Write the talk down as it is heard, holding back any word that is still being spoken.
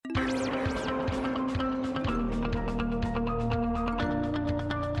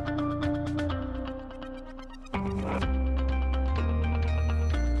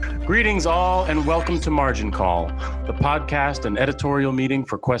Greetings all and welcome to Margin Call, the podcast and editorial meeting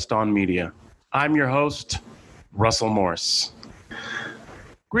for Quest On Media. I'm your host, Russell Morse.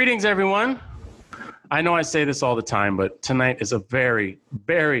 Greetings everyone. I know I say this all the time, but tonight is a very,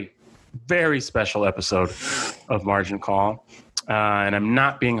 very, very special episode of Margin Call. And I'm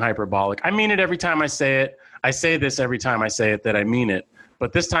not being hyperbolic. I mean it every time I say it. I say this every time I say it that I mean it.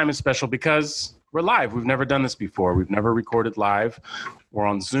 But this time is special because we're live. We've never done this before. We've never recorded live. We're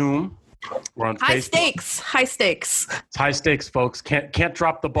on Zoom. We're on Facebook. High stakes. It's high stakes, folks. Can't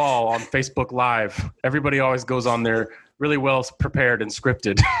drop the ball on Facebook Live. Everybody always goes on there really well prepared and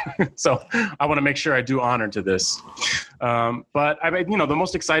scripted. So I want to make sure I do honor to this. But I mean, the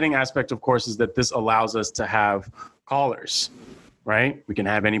most exciting aspect, of course, is that this allows us to have callers. Right? We can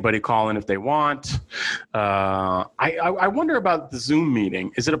have anybody call in if they want. I wonder about the Zoom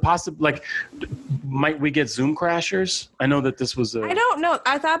meeting. Is it a possible, might we get Zoom crashers? I know that this was I don't know.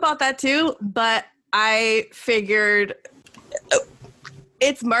 I thought about that too, but I figured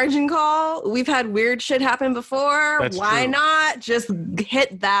it's Margin Call. We've had weird shit happen before. That's Why true. not just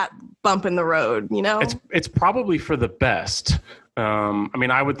hit that bump in the road, It's probably for the best.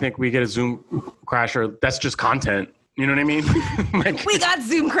 I would think we get a Zoom crasher. That's just content. You know what I mean? We got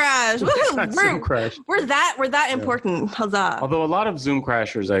Zoom crash. Zoom crash. We're that important. Huzzah. Although a lot of Zoom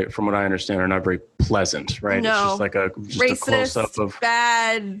crashers, from what I understand, are not very pleasant, right? No. It's just like a Racist, close-up of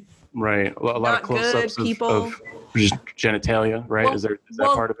bad. Right. A lot of close-ups of genitalia, right? Is that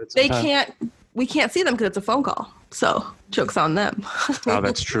part of it? Sometimes? We can't see them because it's a phone call. So joke's on them. Oh,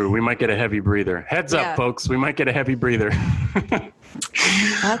 that's true. We might get a heavy breather. Heads up, folks. We might get a heavy breather.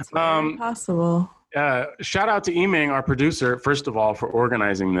 That's very possible. Shout out to Yiming, our producer, first of all, for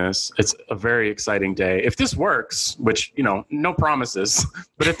organizing this. It's a very exciting day. If this works, which, no promises,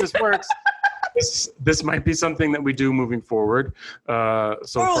 but if this works, this might be something that we do moving forward. Or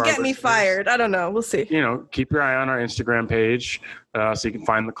will get me fired. I don't know. We'll see. Keep your eye on our Instagram page so you can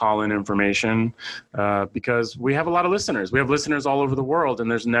find the call-in information because we have a lot of listeners. We have listeners all over the world,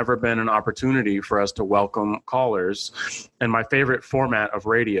 and there's never been an opportunity for us to welcome callers. And my favorite format of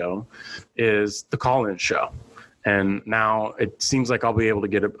radio is the call-in show. And now it seems like I'll be able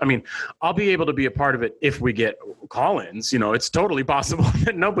to I'll be able to be a part of it if we get call-ins. It's totally possible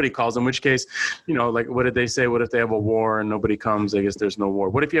that nobody calls, in which case, what did they say? What if they have a war and nobody comes? I guess there's no war.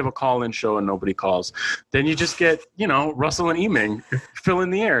 What if you have a call-in show and nobody calls? Then you just get, Russell and Yiming fill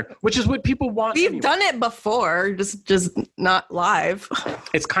in the air, which is what people want. We've done it before, just not live.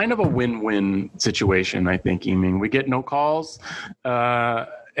 It's kind of a win-win situation, I think, Yiming. We get no calls.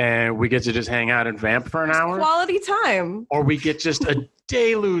 And we get to just hang out and vamp for an hour. Quality time. Or we get just a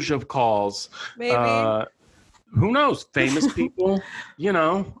deluge of calls. Maybe. Who knows? Famous people.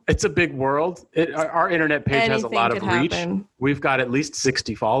 It's a big world. Our internet page has a lot of reach. Happen. We've got at least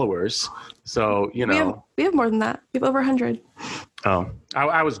 60 followers. So, We have more than that. We have over 100. Oh,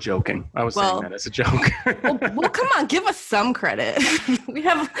 I was joking. I was saying that as a joke. well, come on. Give us some credit. We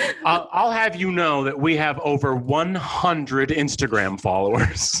have. I'll have you know that we have over 100 Instagram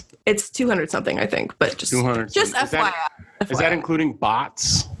followers. It's 200 something, I think, but just 200. Just FYI. Is that including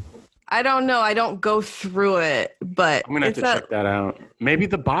bots? I don't know. I don't go through it, but I'm going to have to check that out. Maybe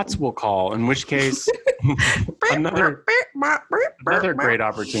the bots will call, in which case another great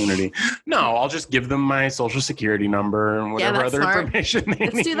opportunity. No, I'll just give them my social security number and whatever other information they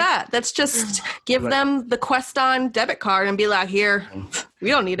need. Let's do that. Let's just give them the Quest On debit card and be like, here, we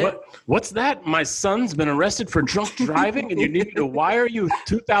don't need it. What's that? My son's been arrested for drunk driving and you need me to wire you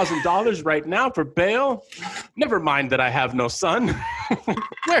 $2,000 right now for bail? Never mind that I have no son.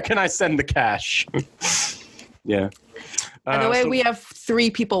 Where can I send the cash? Yeah. By the way, we have 3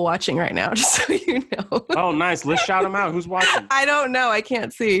 people watching right now, just so you know. Oh, nice. Let's shout them out. Who's watching? I don't know. I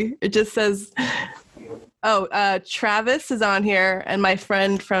can't see. It just says, Travis is on here, and my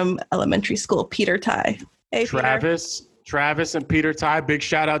friend from elementary school, Peter Ty. Hey, Travis and Peter Ty. Big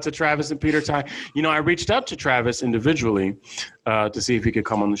shout out to Travis and Peter Ty. I reached out to Travis individually to see if he could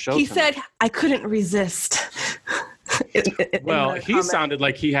come on the show. He said, I couldn't resist. He sounded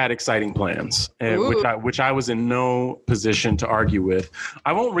like he had exciting plans, which I was in no position to argue with.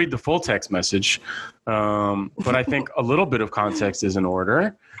 I won't read the full text message, but I think a little bit of context is in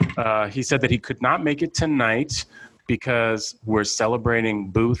order. He said that he could not make it tonight because we're celebrating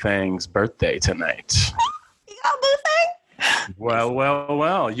Boo Thang's birthday tonight. You got Boo Thang?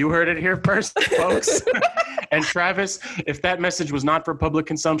 Well. You heard it here first, folks. And Travis, if that message was not for public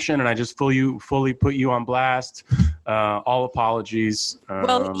consumption and I just fully put you on blast, all apologies.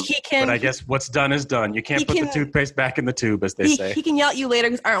 He can. But I guess what's done is done. You can't put the toothpaste back in the tube, as they say. He can yell at you later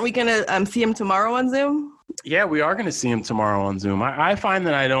because aren't we going to see him tomorrow on Zoom? Yeah, we are going to see him tomorrow on Zoom. I find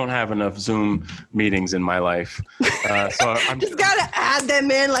that I don't have enough Zoom meetings in my life. So I'm just got to add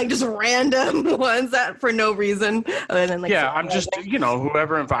them in, like just random ones that for no reason. Other than, like, I'm just,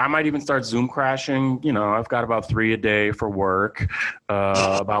 whoever, I might even start Zoom crashing. I've got about 3 a day for work,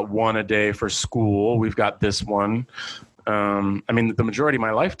 about 1 a day for school. We've got this one. The majority of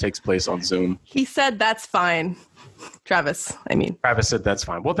my life takes place on Zoom. He said that's fine. Travis said that's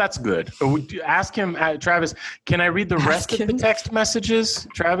fine. Well, that's good. Ask him, Travis, can I read the rest of the text messages?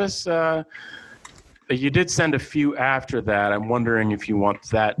 Travis, you did send a few after that. I'm wondering if you want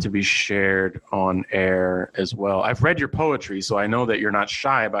that to be shared on air as well. I've read your poetry, so I know that you're not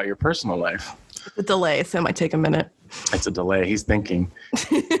shy about your personal life. It's a delay, so it might take a minute. It's a delay. He's thinking.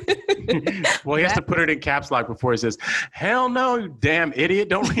 Well, he has to put it in caps lock before he says, hell no, you damn idiot.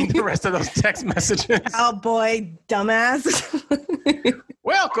 Don't read the rest of those text messages. Cowboy dumbass.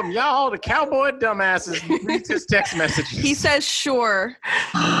 Welcome, y'all, to Cowboy Dumbasses. Read his text messages. He says, sure.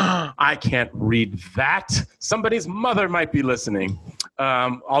 I can't read that. Somebody's mother might be listening.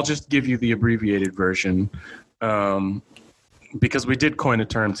 I'll just give you the abbreviated version. Because we did coin a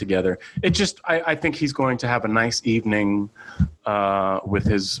term together. I think he's going to have a nice evening with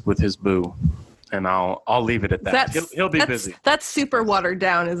his boo, and I'll leave it at that. He'll be busy. That's super watered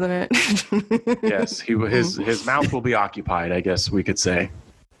down, isn't it? Yes, his mouth will be occupied, I guess we could say.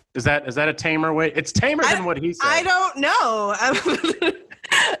 Is that a tamer way? It's tamer than what he said. I don't know.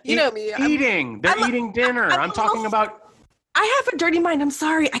 You know me. Eating. They're eating dinner. I'm talking about. I have a dirty mind. I'm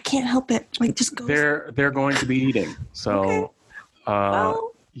sorry. I can't help it. Like, just go. They're going to be eating. So,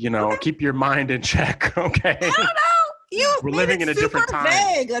 okay. Keep your mind in check. Okay. I don't know. We're living in a different time.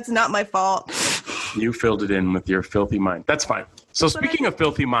 Vague. That's not my fault. You filled it in with your filthy mind. That's fine. So speaking of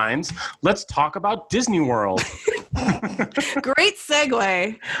filthy minds, let's talk about Disney World. Great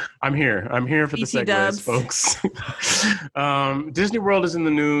segue. I'm here for the segues, dubs. folks. Disney World is in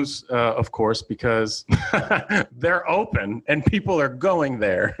the news, of course, because they're open and people are going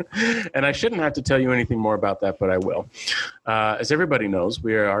there. And I shouldn't have to tell you anything more about that, but I will. As everybody knows,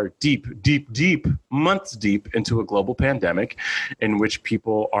 we are deep, months deep into a global pandemic in which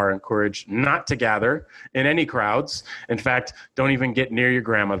people are encouraged not to gather in any crowds. In fact, don't even get near your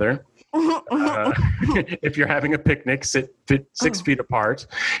grandmother. If you're having a picnic, sit 6 feet apart.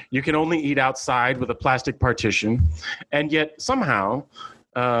 You can only eat outside with a plastic partition. And yet somehow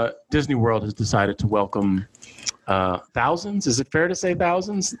Disney World has decided to welcome thousands. Is it fair to say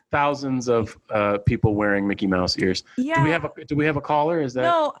thousands? Thousands of people wearing Mickey Mouse ears. Yeah. Do we have a caller? Is that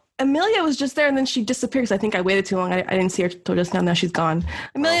No? Amelia was just there and then she disappeared because I think I waited too long. I didn't see her till just now. Now she's gone.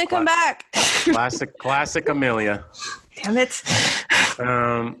 Amelia, come back. Classic Amelia. Damn it.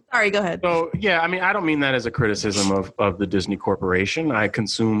 Sorry, go ahead. So, yeah, I don't mean that as a criticism of the Disney Corporation. I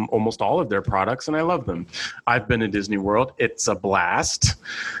consume almost all of their products, and I love them. I've been to Disney World. It's a blast.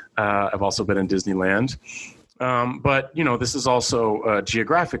 I've also been in Disneyland. But, this is also a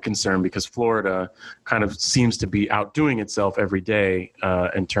geographic concern because Florida kind of seems to be outdoing itself every day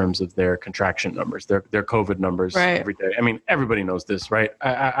in terms of their contraction numbers, their COVID numbers every day. Everybody knows this, right?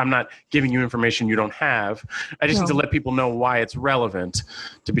 I'm not giving you information you don't have. I just need to let people know why it's relevant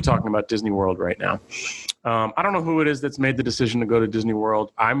to be talking about Disney World right now. I don't know who it is that's made the decision to go to Disney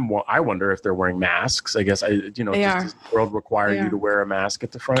World. I wonder if they're wearing masks. I guess does Disney World require you to wear a mask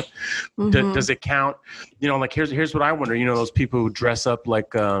at the front? Mm-hmm. Does it count? Here's what I wonder. Those people who dress up like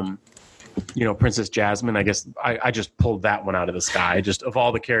Princess Jasmine. I guess I just pulled that one out of the sky. Just of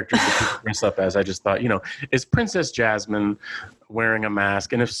all the characters that people dress up as, I just thought, is Princess Jasmine wearing a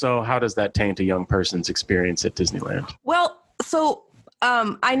mask? And if so, how does that taint a young person's experience at Disneyland? Well, so.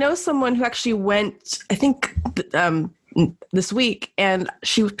 I know someone who actually went, I think, this week, and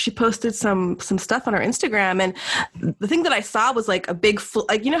she posted some stuff on her Instagram, and the thing that I saw was like a big,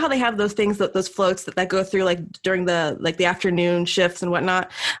 how they have those things, those floats that go through like during the afternoon shifts and whatnot,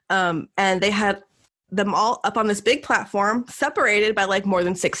 and they had them all up on this big platform, separated by like more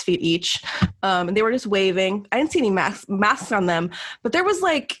than 6 feet each, and they were just waving. I didn't see any masks on them, but there was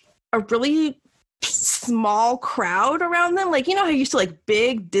like a really small crowd around them, like how you used to like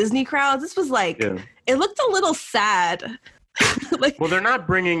big Disney crowds. This was like It looked a little sad. Well, they're not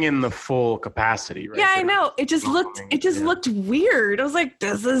bringing in the full capacity, right? Yeah, I know. It just looked weird. I was like,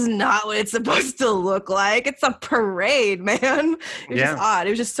 this is not what it's supposed to look like. It's a parade, man. It was just odd.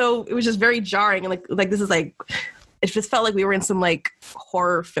 It was just very jarring, and like this is like, it just felt like we were in some like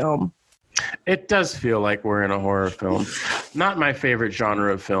horror film. It does feel like we're in a horror film. Not my favorite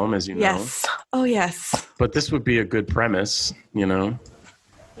genre of film, as you know. Yes. Oh, yes. But this would be a good premise,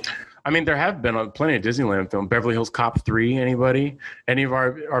 I mean, there have been plenty of Disneyland films. Beverly Hills Cop 3, anybody? Any of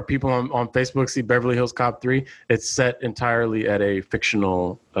our people on Facebook see Beverly Hills Cop 3? It's set entirely at a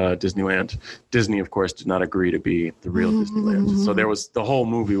fictional Disneyland. Disney, of course, did not agree to be the real Disneyland. So the whole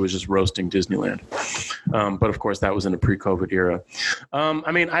movie was just roasting Disneyland. But of course, that was in the pre-COVID era.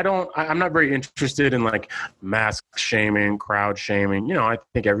 I mean, I'm not very interested in like mask shaming, crowd shaming. I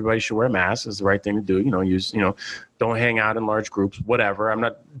think everybody should wear masks. It's the right thing to do. Don't hang out in large groups, whatever. I'm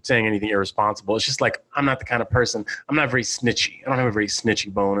not saying anything irresponsible. It's just like, I'm not the kind of person, I'm not very snitchy. I don't have a very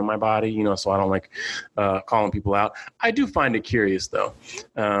snitchy bone in my body, so I don't like calling people out. I do find it curious though,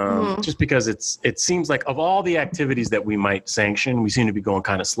 just because it seems like of all the activities that we might sanction, we seem to be going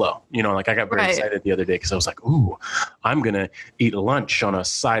kind of slow. Like I got very excited the other day because I was like, ooh, I'm going to eat lunch on a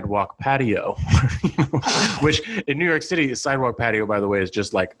sidewalk patio, which in New York City, a sidewalk patio, by the way, is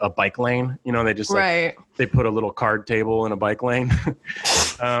just like a bike lane. They just they put a little card table in a bike lane.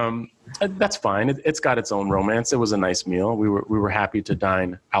 That's fine. It's got its own romance. It was a nice meal. We were happy to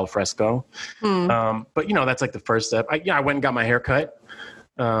dine al fresco. But that's like the first step. I went and got my hair cut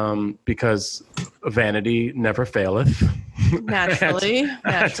because vanity never faileth. Naturally.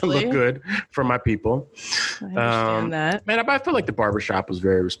 I had to look good for my people. I understand that. Man, I feel like the barbershop was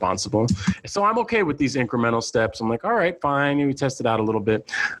very responsible. So I'm okay with these incremental steps. I'm like, all right, fine. We tested out a little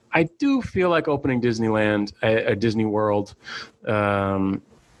bit. I do feel like opening Disneyland, a Disney World,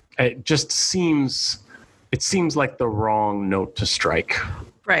 it just seems like the wrong note to strike.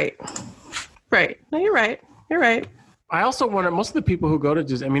 Right. No, you're right. I also wonder, most of the people who go to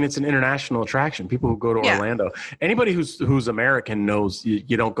Disney, I mean, it's an international attraction. People who go to Orlando, anybody who's American knows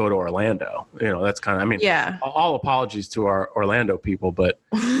you don't go to Orlando. That's kind of, I mean, all apologies to our Orlando people, but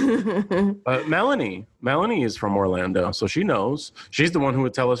Melanie is from Orlando, so she knows. She's the one who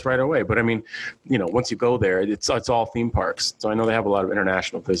would tell us right away. But I mean, once you go there, it's all theme parks. So I know they have a lot of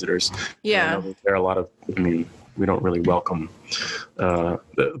international visitors. Yeah. There are a lot of, we don't really welcome.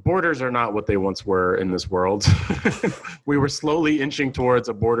 The borders are not what they once were in this world. We were slowly inching towards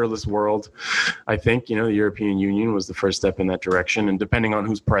a borderless world. I think, the European Union was the first step in that direction. And depending on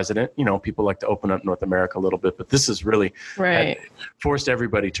who's president, people like to open up North America a little bit. But this has really forced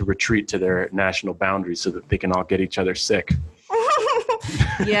everybody to retreat to their national boundaries so that they can all get each other sick.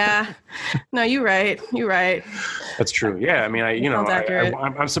 Yeah. No, you're right. That's true. Yeah. I mean,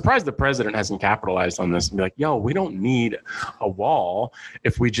 I'm surprised the president hasn't capitalized on this and be like, yo, we don't need a wall.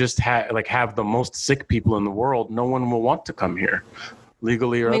 If we just have the most sick people in the world, no one will want to come here,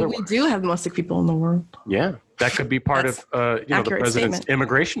 legally or otherwise. We do have the most sick people in the world. Yeah. That could be part of, the president's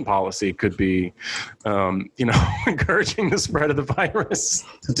immigration policy could be, encouraging the spread of the virus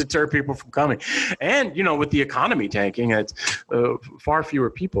to deter people from coming. And, with the economy tanking, far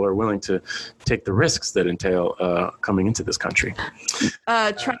fewer people are willing to take the risks that entail coming into this country.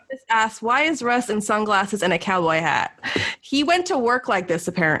 Travis asks, why is Russ in sunglasses and a cowboy hat? He went to work like this,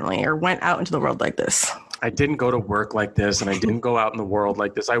 apparently, or went out into the world like this. I didn't go to work like this, and I didn't go out in the world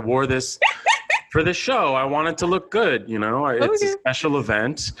like this. I wore this for the show. I wanted to look good, It's a special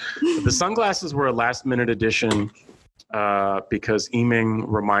event. The sunglasses were a last-minute addition because Eming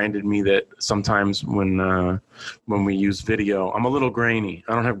reminded me that sometimes when we use video, I'm a little grainy.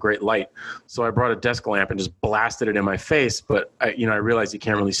 I don't have great light. So I brought a desk lamp and just blasted it in my face. But, I realized you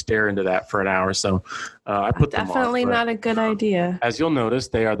can't really stare into that for an hour. So I put them on. Definitely not a good idea. As you'll notice,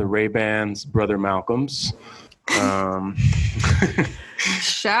 they are the Ray-Bans Brother Malcolms.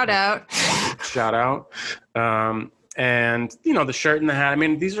 Shout out. And the shirt and the hat, I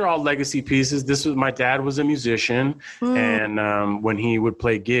mean, these are all legacy pieces. My dad was a musician. And when he would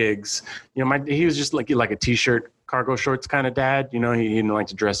play gigs, he was just like a t-shirt, cargo shorts kind of dad. He didn't like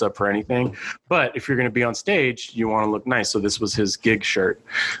to dress up for anything. But if you're going to be on stage, you want to look nice. So this was his gig shirt.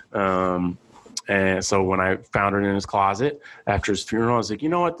 And so when I found it in his closet after his funeral, I was like, you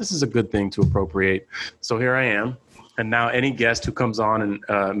know what? This is a good thing to appropriate. So here I am. And now any guest who comes on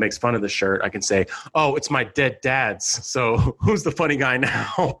and makes fun of the shirt, I can say, oh, it's my dead dad's. So who's the funny guy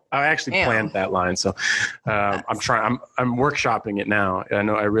now? I actually planned that line. So I'm workshopping it now.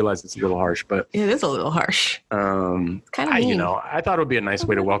 I realize it's a little harsh, but it is a little harsh. Kind of mean. I thought it would be a nice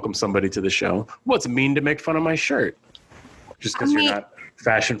way to welcome somebody to the show. Well, it's mean to make fun of my shirt just because you're not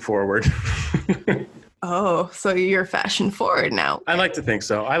fashion forward. Oh, so you're fashion forward now. I like to think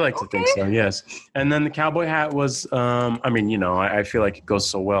so. Yes. And then the cowboy hat was, I feel like it goes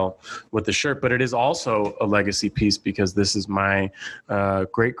so well with the shirt, but it is also a legacy piece because this is my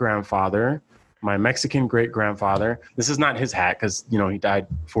great-grandfather, my Mexican great-grandfather. This is not his hat because, he died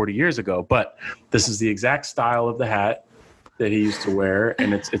 40 years ago, but this is the exact style of the hat that he used to wear,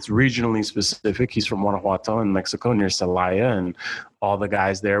 and it's regionally specific. He's from Guanajuato in Mexico near Celaya, and all the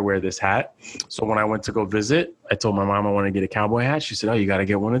guys there wear this hat. So when I went to go visit, I told my mom I want to get a cowboy hat. She said, oh, you got to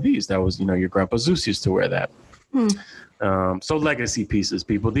get one of these. That was, your grandpa Zeus used to wear that. So legacy pieces,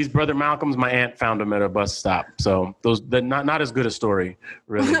 people. These Brother Malcolms, my aunt found them at a bus stop. So they're not as good a story,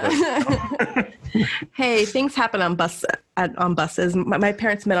 really. But, Hey, things happen on buses. My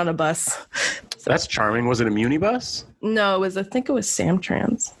parents met on a bus. So. That's charming. Was it a Munibus? No, I think it was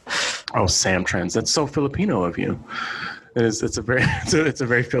Samtrans. Oh, Samtrans. That's so Filipino of you. It's a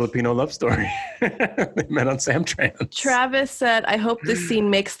very Filipino love story. They met on Samtrans. Travis said, I hope this scene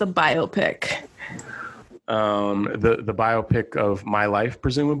makes the biopic. The biopic of my life,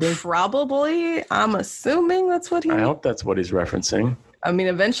 presumably? Probably. I'm assuming that's what I hope that's what he's referencing. I mean,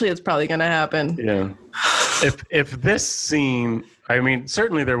 eventually it's probably going to happen. Yeah. If this scene, I mean,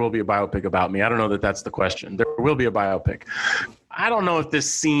 certainly there will be a biopic about me. I don't know that that's the question. There will be a biopic. I don't know if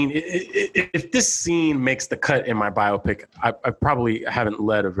this scene, if this scene makes the cut in my biopic, I probably haven't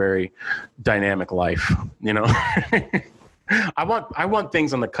led a very dynamic life, I want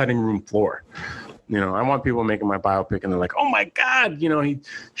things on the cutting room floor. I want people making my biopic and they're like, oh my God, he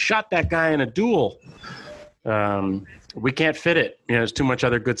shot that guy in a duel. We can't fit it. There's too much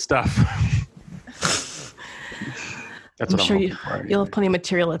other good stuff. That's I'm sure you'll have plenty of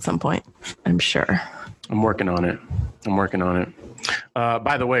material at some point. I'm sure. I'm working on it.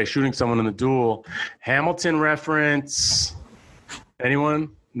 By the way, shooting someone in the duel, Hamilton reference.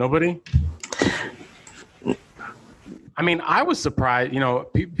 Anyone? Nobody? I mean, I was surprised,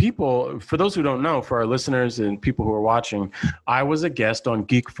 people, for those who don't know, for our listeners and people who are watching, I was a guest on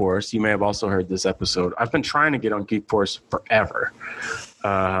Geek Force. You may have also heard this episode. I've been trying to get on Geek Force forever.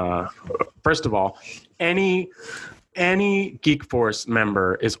 First of all, any Geek Force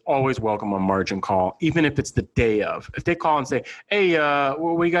member is always welcome on Margin Call, even if it's the day of. If they call and say, hey,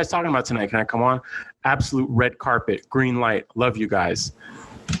 what are you guys talking about tonight? Can I come on? Absolute red carpet, green light. Love you guys.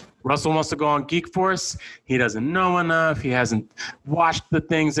 Russell wants to go on Geek Force. He doesn't know enough. He hasn't watched the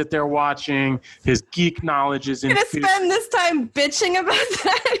things that they're watching. His geek knowledge is You're gonna spend this time bitching about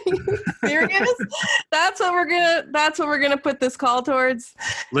that? Are you serious? That's what we're gonna put this call towards.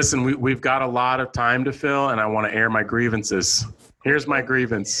 Listen, we've got a lot of time to fill, and I want to air my grievances. Here's my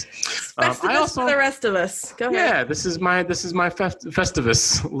grievance. Festivus for the rest of us. Go ahead. Yeah, this is my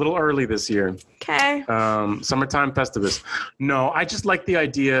Festivus. A little early this year. Okay. Summertime Festivus. No, I just like the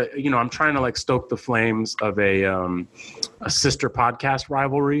idea. I'm trying to stoke the flames of a sister podcast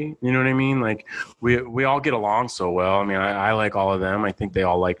rivalry. You know what I mean? Like we all get along so well. I mean, I like all of them. I think they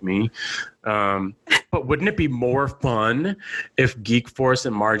all like me. But wouldn't it be more fun if Geek Force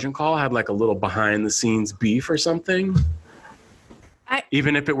and Margin Call had a little behind the scenes beef or something?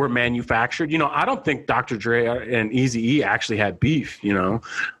 Even if it were manufactured, I don't think Dr. Dre and Eazy-E actually had beef,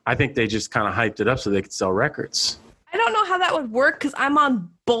 I think they just kind of hyped it up so they could sell records. I don't know how that would work because I'm on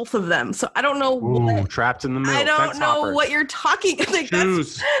both of them. So I don't know. Trapped in the middle. I don't know what you're talking about.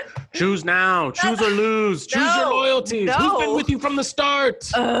 Choose now. Choose or lose. Choose your loyalties. No. Who's been with you from the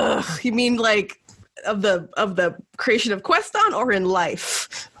start? You mean of the creation of Queston or in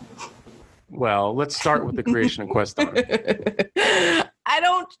life? Well, let's start with the creation of Queston.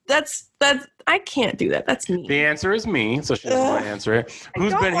 I can't do that. That's me. The answer is me, so she doesn't want to answer it.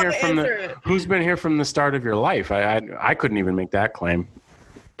 Who's been here from the start of your life? I couldn't even make that claim.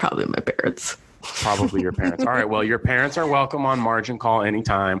 Probably my parents. Probably your parents. All right. Well, your parents are welcome on Margin Call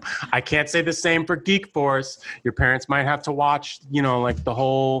anytime. I can't say the same for Geek Force. Your parents might have to watch, the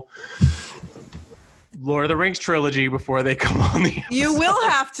whole Lord of the Rings trilogy before they come on the episode. You will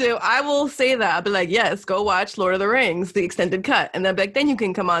have to. I will say that. I'll be like, yes, go watch Lord of the Rings, the extended cut. And then you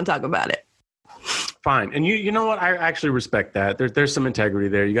can come on and talk about it. Fine. And you know what? I actually respect that. There's some integrity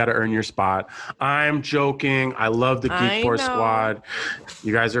there. You got to earn your spot. I'm joking. I love the Geek Force squad.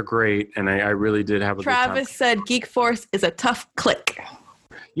 You guys are great. And I really did have a good time. Travis said Geek Force is a tough clique.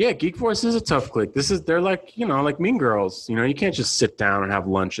 Yeah, Geek Force is a tough clique. They're like Mean Girls. You can't just sit down and have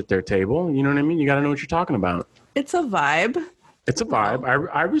lunch at their table. You know what I mean? You got to know what you're talking about. It's a vibe. It's a vibe.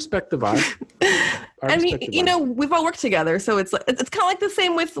 I respect the vibe. We've all worked together, so it's kind of like the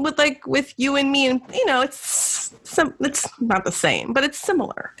same with you and me, and it's not the same, but it's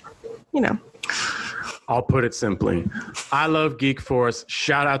similar. I'll put it simply. I love Geek Force.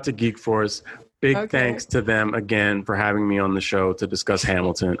 Shout out to Geek Force. Big thanks to them again for having me on the show to discuss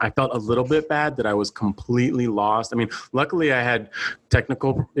Hamilton. I felt a little bit bad that I was completely lost. I mean, luckily I had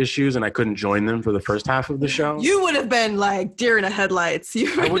technical issues and I couldn't join them for the first half of the show. You would have been like deer in the headlights.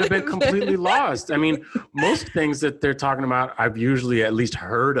 I would have been completely lost. I mean, most things that they're talking about, I've usually at least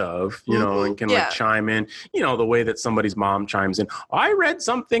heard of, and can chime in, the way that somebody's mom chimes in. I read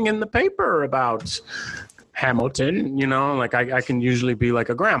something in the paper about Hamilton, you know, like I can usually be like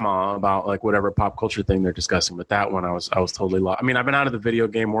a grandma about like whatever pop culture thing they're discussing. But that one I was totally lost. I mean, I've been out of the video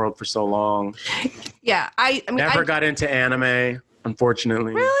game world for so long. Yeah. I mean, Never got into anime,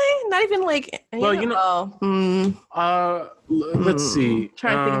 unfortunately. Really? Not even like, well, you know, let's see.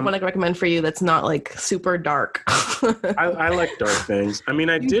 Trying to think of one I can recommend for you that's not like super dark. I like dark things. I mean,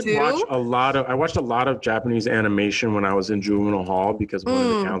 I watched a lot of Japanese animation when I was in juvenile hall because one of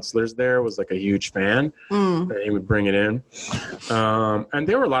the counselors there was like a huge fan. And he would bring it in. And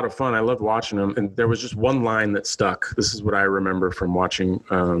they were a lot of fun. I loved watching them. And there was just one line that stuck. This is what I remember from watching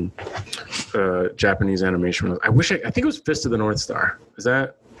Japanese animation. I think it was Fist of the North Star. Is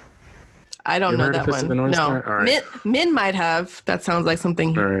that? I don't know that one. No, right. Min might have. That sounds like something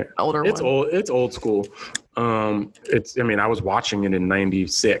older. It's old. It's old school. I mean, I was watching it in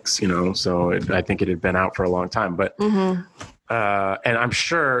 '96, you know, so I think it had been out for a long time. But and I'm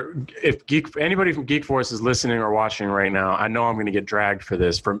sure if anybody from Geek Force is listening or watching right now, I know I'm going to get dragged for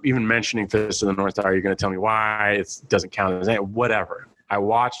this. From even mentioning Fist of the North Star, you're going to tell me why it doesn't count as whatever. I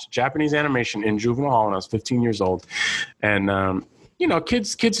watched Japanese animation in juvenile hall when I was 15 years old, and you know,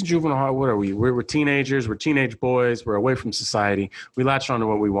 kids in juvenile hall, what are we? We're teenagers. We're teenage boys. We're away from society. We latch on to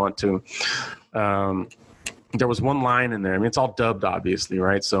what we want to. There was one line in there. I mean, it's all dubbed, obviously,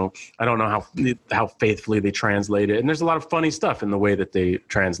 right? So I don't know how faithfully they translate it. And there's a lot of funny stuff in the way that they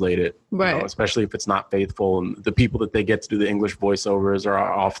translate it, right? You know, especially if it's not faithful. And the people that they get to do the English voiceovers are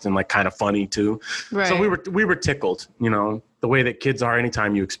often like kind of funny too. Right. So we were tickled, you know. The way that kids are,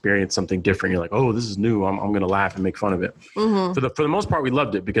 anytime you experience something different, you're like, oh, this is new. I'm going to laugh and make fun of it. For the most part, we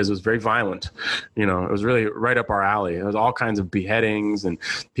loved it because it was very violent. You know, it was really right up our alley. There was all kinds of beheadings and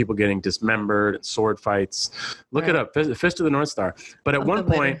people getting dismembered and sword fights. Look it up, Fist of the North Star. But at one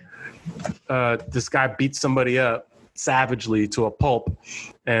point, this guy beats somebody up savagely to a pulp,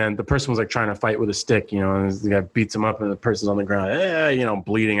 and the person was like trying to fight with a stick, you know, and the guy beats him up and the person's on the ground, you know,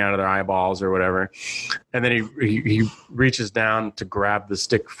 bleeding out of their eyeballs or whatever. And then he reaches down to grab the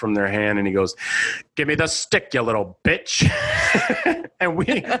stick from their hand and he goes, "Give me the stick, you little bitch." And we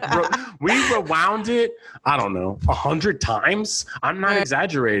rewound it, I don't know, 100 times. I'm not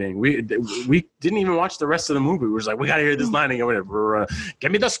exaggerating. We didn't even watch the rest of the movie. We were just like, we got to hear this line again.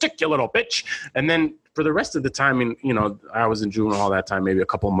 "Give me the stick, you little bitch." And then for the rest of the time, and you know, I was in juvenile hall that time, maybe a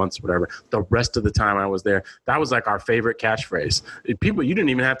couple of months, whatever. The rest of the time I was there, that was like our favorite catchphrase. People, you didn't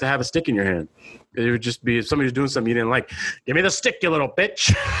even have to have a stick in your hand. It would just be if somebody was doing something you didn't like, "Give me the stick, you little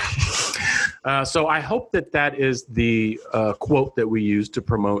bitch." So I hope that is the quote that we use to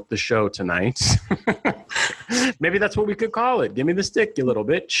promote the show tonight. Maybe that's what we could call it. "Give me the stick, you little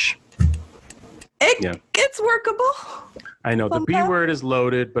bitch." It's workable. I know the B word is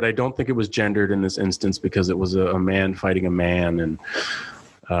loaded, but I don't think it was gendered in this instance because it was a man fighting a man. And,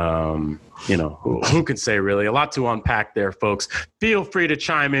 you know, who can say really? A lot to unpack there, folks. Feel free to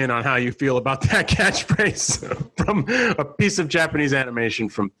chime in on how you feel about that catchphrase from a piece of Japanese animation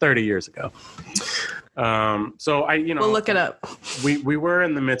from 30 years ago. So we'll look it up. We were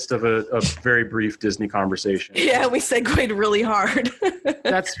in the midst of a very brief Disney conversation. Yeah, we segued really hard.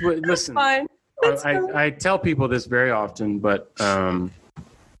 That's what, listen. Fine. I tell people this very often, but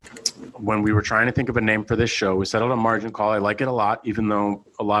when we were trying to think of a name for this show, we settled on Margin Call. I like it a lot, even though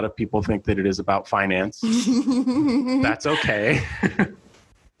a lot of people think that it is about finance. That's okay.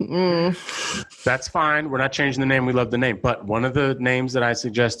 That's fine. We're not changing the name. We love the name. But one of the names that I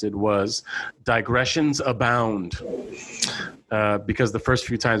suggested was Digressions Abound. Because the first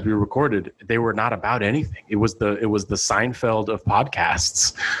few times we recorded, they were not about anything. It was the Seinfeld of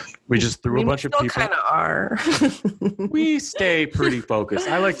podcasts. We just threw a bunch of people. Kind of are. We stay pretty focused.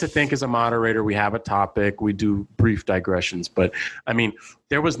 I like to think as a moderator, we have a topic, we do brief digressions. But I mean,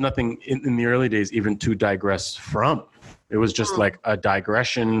 there was nothing in the early days even to digress from. It was just like a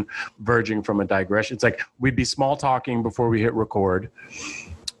digression verging from a digression. It's like we'd be small talking before we hit record.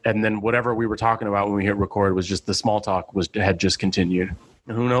 And then whatever we were talking about when we hit record was just the small talk had just continued.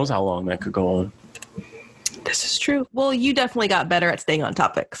 And who knows how long that could go on. This is true. Well, you definitely got better at staying on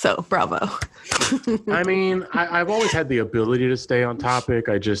topic, so bravo. I mean, I've always had the ability to stay on topic.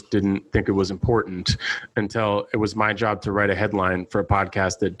 I just didn't think it was important until it was my job to write a headline for a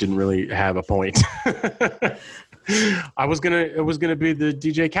podcast that didn't really have a point. It was gonna be the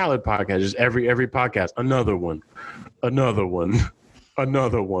DJ Khaled podcast. Just every podcast, another one.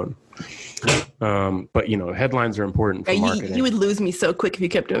 But you know, headlines are important for marketing. You would lose me so quick if you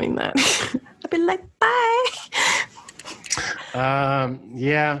kept doing that. I'd be like, bye.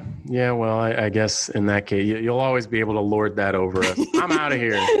 Yeah. Well, I guess in that case, you'll always be able to lord that over us. I'm out of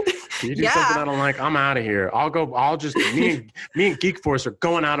here. You do something I don't like, I'm out of here. Me and Geek Force are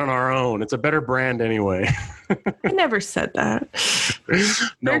going out on our own. It's a better brand anyway. I never said that.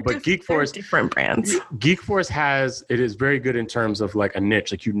 No, but Geek Force, different brands. Geek Force it is very good in terms of like a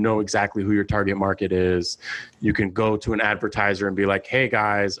niche. Like, you know exactly who your target market is. You can go to an advertiser and be like, hey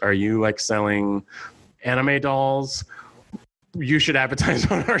guys, are you like selling anime dolls? You should advertise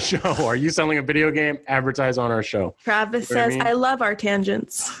on our show. Are you selling a video game? Advertise on our show. Travis says, I love our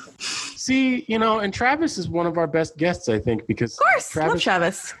tangents. See, and Travis is one of our best guests, I think, because of course, love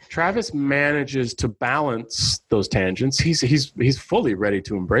Travis. Travis manages to balance those tangents. He's fully ready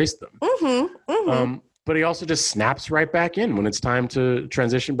to embrace them. But he also just snaps right back in when it's time to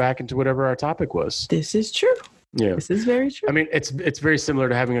transition back into whatever our topic was. This is true. Yeah, this is very true. I mean, it's very similar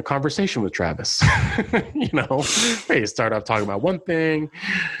to having a conversation with Travis. Hey, you start off talking about one thing,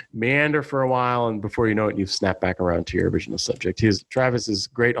 meander for a while, and before you know it, you've snapped back around to your original subject. Travis is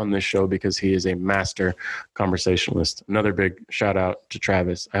great on this show because he is a master conversationalist. Another big shout out to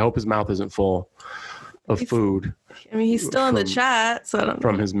Travis. I hope his mouth isn't full of food. I mean, he's still in the chat, so I don't know.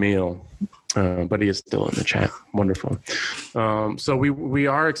 From his meal. But he is still in the chat. Wonderful. So we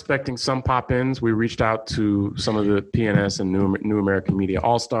are expecting some pop-ins. We reached out to some of the PNS and New American Media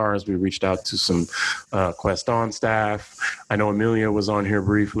All-Stars. We reached out to some Quest On staff. I know Amelia was on here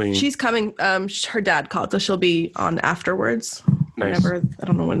briefly. She's coming. Her dad called, so she'll be on afterwards. Nice. Whenever, I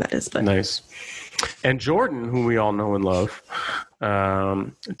don't know when that is, but nice. And Jordan, who we all know and love,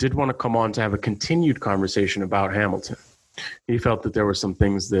 did want to come on to have a continued conversation about Hamilton. He felt that there were some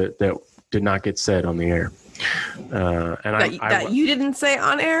things that did not get said on the air. That you didn't say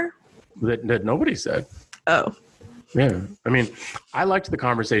on air? That nobody said. Oh. Yeah. I mean, I liked the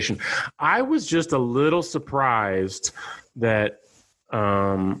conversation. I was just a little surprised that,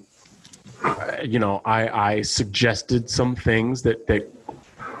 I suggested some things that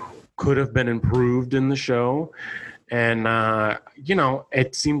could have been improved in the show. And,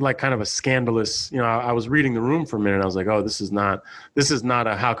 it seemed like kind of a scandalous, I was reading the room for a minute. And I was like, oh, this is not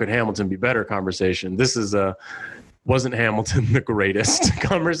a how could Hamilton be better conversation. This is wasn't Hamilton the greatest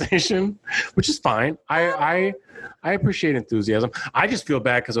conversation, which is fine. I appreciate enthusiasm. I just feel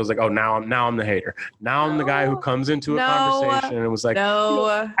bad because I was like, oh, now I'm the hater. Now I'm the guy who comes into a conversation and it was like,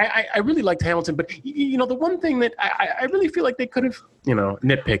 I really liked Hamilton. But, the one thing that I really feel like they could have,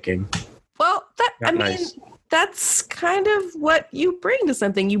 nitpicking. Well, that's kind of what you bring to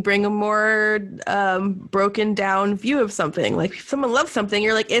something. You bring a more broken down view of something. Like, if someone loves something,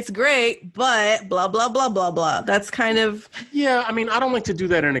 you're like, it's great, but blah, blah, blah, blah, blah. That's kind of... Yeah, I mean, I don't like to do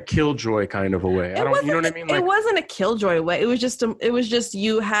that in a killjoy kind of a way. You know what I mean? It wasn't a killjoy way. It was just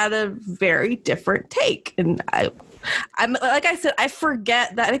you had a very different take. And I'm like I said, I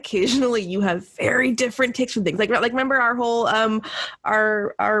forget that occasionally you have very different takes from things. Like remember our whole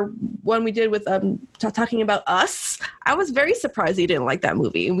our one we did with talking about Us. I was very surprised you didn't like that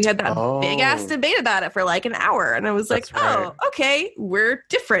movie, and we had that big ass debate about it for like an hour. And I was like, oh, okay, we're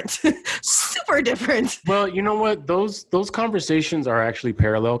different, super different. Well, you know what? Those conversations are actually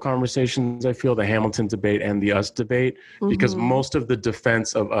parallel conversations. I feel the Hamilton debate and the Us debate, because most of the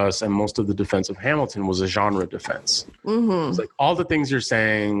defense of Us and most of the defense of Hamilton was a genre defense. It's like all the things you're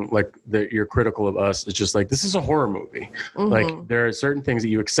saying, like that you're critical of Us, it's just like, this is a horror movie. Like, there are certain things that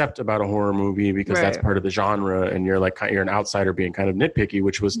you accept about a horror movie because that's part of the genre, and you're an outsider being kind of nitpicky,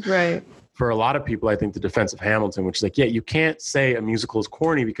 which was for a lot of people, I think, the defense of Hamilton, which is like, yeah, you can't say a musical is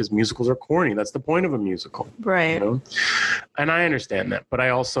corny because musicals are corny. That's the point of a musical. Right. And I understand that. But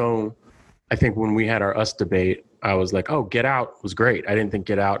I think when we had our Us debate, I was like, oh, Get Out was great. I didn't think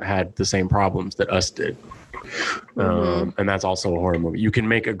Get Out had the same problems that Us did. And that's also a horror movie. You can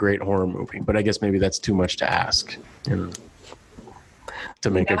make a great horror movie, but I guess maybe that's too much to ask, to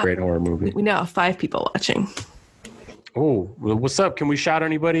make a great horror movie. We now have 5 people watching. Oh, what's up? Can we shout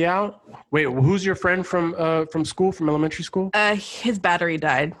anybody out? Wait, who's your friend from school, from elementary school? His battery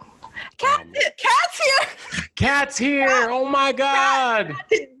died. Cat's here. Cat's here. Oh my God.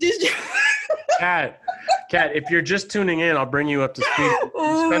 Cat, if you're just tuning in, I'll bring you up to speed.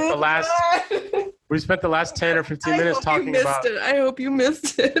 We spent the last 10 or 15 minutes talking about it. I hope you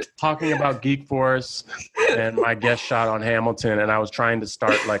missed it. Talking about Geek Force and my guest shot on Hamilton, and I was trying to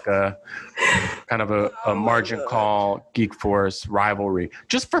start like a kind of a margin call Geek Force rivalry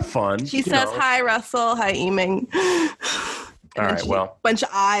just for fun. She says, hi, Russell. Hi, Eaming. All right, well. Bunch of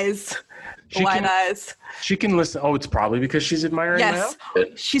eyes. Wide eyes. She can listen. Oh, it's probably because she's admiring my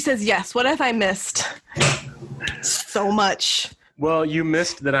outfit. She says, yes. What have I missed? So much. Well, you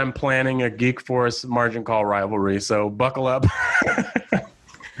missed that I'm planning a Geek Force margin call rivalry, so buckle up.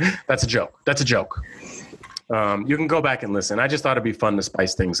 That's a joke. You can go back and listen. I just thought it'd be fun to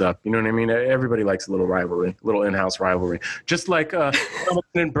spice things up. You know what I mean? Everybody likes a little rivalry, a little in-house rivalry. Just like Hamilton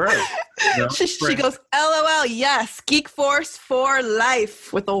and Burr. You know? She goes, LOL, yes, Geek Force for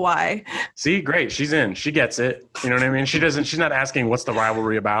life with a Y. See, great. She's in. She gets it. You know what I mean? She's not asking what's the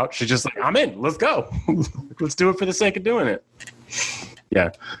rivalry about. She's just like, I'm in. Let's go. Let's do it for the sake of doing it.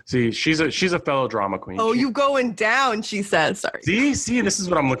 Yeah. See, she's a fellow drama queen. Oh, you going down, she says. Sorry. See, this is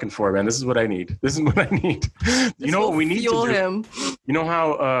what I'm looking for, man. This is what I need. You know what we need to do? Him. You know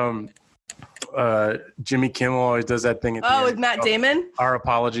how Jimmy Kimmel always does that thing. With Matt Damon? Our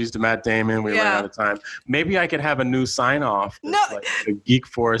apologies to Matt Damon. We ran out of time. Maybe I could have a new sign-off. No. Like a Geek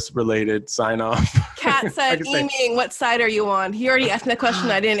Force related sign-off. Kat said, Eaming, what side are you on? He already asked me that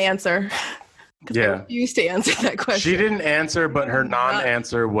question. I didn't answer. Yeah. I refused to answer that question. She didn't answer, but her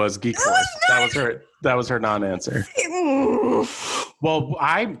non-answer was Geek Force. That was her non-answer. Well,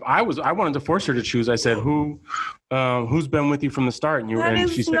 I wanted to force her to choose. I said, who's been with you from the start? And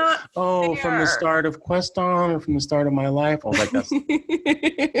she said, fair. From the start of Queston or from the start of my life. I was like, that's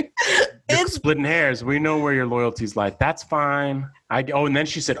it's splitting hairs. We know where your loyalties lie. That's fine. And then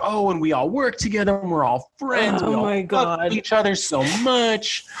she said, and we all work together and we're all friends. Oh my God. Love each other so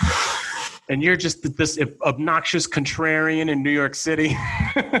much. And you're just this obnoxious contrarian in New York City.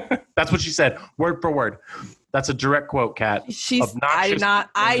 That's what she said, word for word. That's a direct quote, Kat.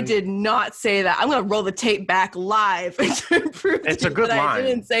 I did not say that. I'm going to roll the tape back live. It's a good line. I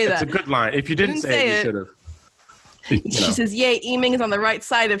didn't say that. It's a good line. If you didn't say it, you should have. She says, yay, Eaming is on the right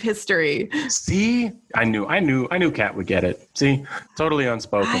side of history. See? I knew Kat would get it. See? Totally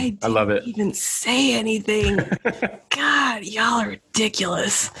unspoken. I love it. I didn't even say anything. God, y'all are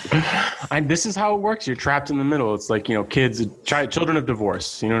ridiculous. This is how it works. You're trapped in the middle. It's like, children of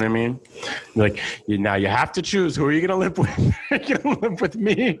divorce. You know what I mean? Like, now you have to choose. Who are you going to live with? Are you going to live with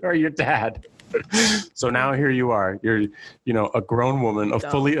me or your dad? So now here you are. You're, a grown woman, a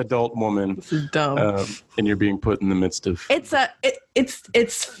fully adult woman. This is dumb. And you're being put in the midst of. It's.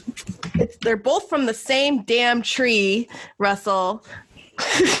 They're both from the same damn tree, Russell.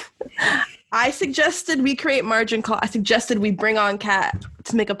 I suggested we create Margin Call. I suggested we bring on Kat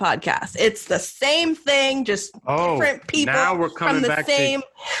to make a podcast. It's the same thing, just different people. Now we're coming from the back same.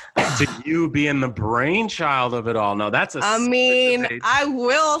 To you being the brainchild of it all. No, that's I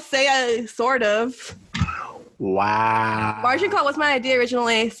will say sort of. Wow. Margin Call was my idea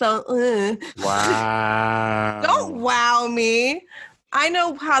originally, so. Wow. Don't wow me. I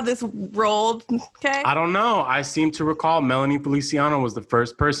know how this rolled, okay? I don't know. I seem to recall Melanie Feliciano was the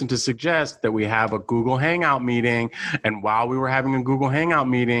first person to suggest that we have a Google Hangout meeting. And while we were having a Google Hangout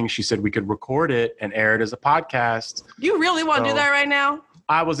meeting, she said we could record it and air it as a podcast. You really want to do that right now?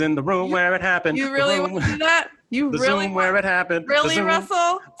 I was in the room where it happened. You really want to do that? The Zoom where it happened. Really,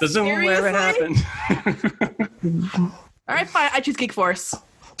 Russell? The Zoom where it happened. All right, fine. I choose Geek Force.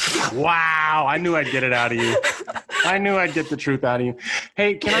 Wow. I knew I'd get it out of you. I knew I'd get the truth out of you.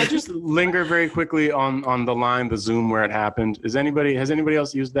 Hey, can I just linger very quickly on the line, the Zoom where it happened? Has anybody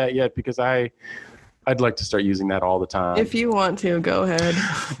else used that yet? Because I'd like to start using that all the time. If you want to, go ahead.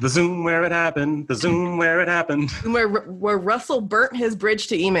 The Zoom where it happened. The Zoom where it happened. Where Russell burnt his bridge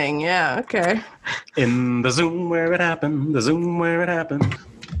to Eaming. Yeah, okay. In the Zoom where it happened. The Zoom where it happened.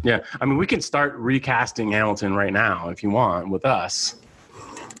 Yeah, I mean, we can start recasting Hamilton right now if you want with us.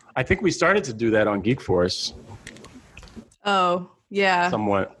 I think we started to do that on Geek Force. Oh, yeah.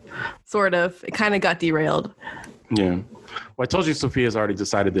 Somewhat. Sort of. It kind of got derailed. Yeah. Well, I told you Sophia's already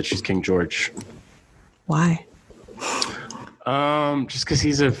decided that she's King George. Why? Just because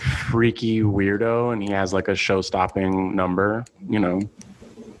he's a freaky weirdo and he has like a show-stopping number,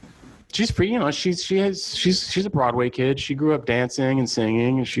 She's free, she's a Broadway kid. She grew up dancing and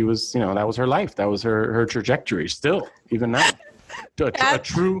singing, and she was, that was her life. That was her trajectory still, even now. A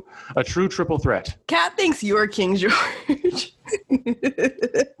true triple threat. Kat thinks you're King George.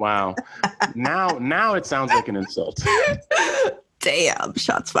 Wow. Now it sounds like an insult. Damn,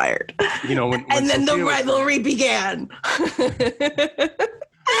 shots fired. When and then the rivalry began.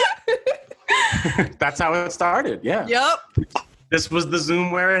 That's how it started. Yeah. Yep. This was the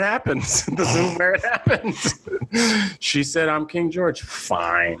Zoom where it happened. The Zoom where it happened. She said, I'm King George.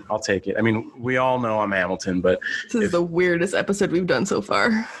 Fine. I'll take it. I mean, we all know I'm Hamilton, but... This is the weirdest episode we've done so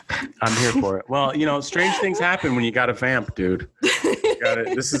far. I'm here for it. Well, strange things happen when you got a vamp, dude.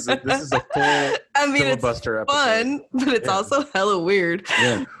 This is a full filibuster it's fun, episode. But it's also hella weird.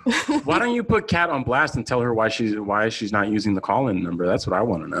 Yeah. Why don't you put Kat on blast and tell her why she's not using the call-in number? That's what I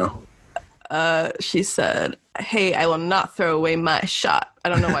want to know. She said, hey, I will not throw away my shot. I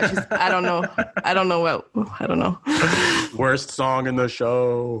don't know why she's, I don't know. Worst song in the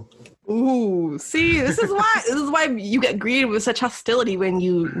show. Ooh, see, this is why you get greeted with such hostility when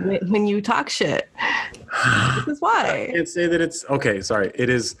you talk shit. This is why. I can't say that it's okay. Sorry, it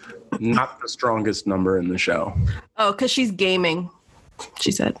is not the strongest number in the show. Oh, because she's gaming,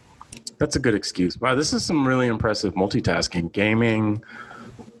 she said. That's a good excuse. Wow, this is some really impressive multitasking. Gaming.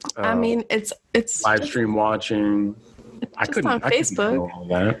 I mean, it's live stream watching. I couldn't on Facebook. do all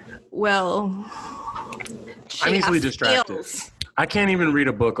that. Well, I'm easily distracted. I can't even read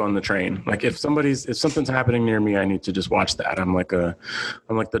a book on the train. Like if something's happening near me, I need to just watch that. I'm like the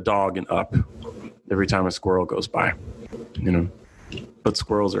dog in Up. Every time a squirrel goes by, you know. But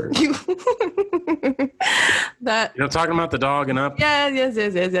squirrels are that. You know, talking about the dog in Up. Yeah,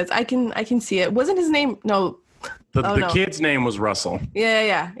 yes. I can see it. Wasn't his name? No. The kid's name was Russell.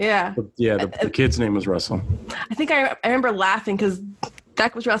 Yeah. The kid's name was Russell. I think I remember laughing because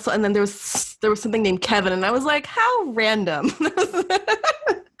that was Russell, and then there was something named Kevin, and I was like, how random. Like, of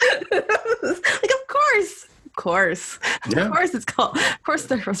course. Yeah. Of course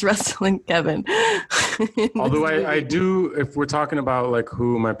there was Russell and Kevin. Although I do, if we're talking about like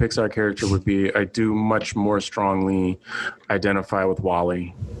who my Pixar character would be, I do much more strongly identify with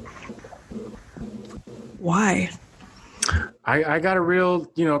WALL-E. Why? I got a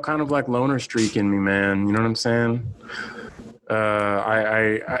real, you know, kind of like loner streak in me, man. You know what I'm saying?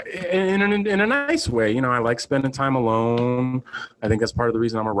 I in a nice way, you know, I like spending time alone. I think that's part of the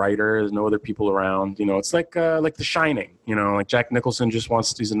reason I'm a writer. There's no other people around. You know, it's like The Shining. You know, like Jack Nicholson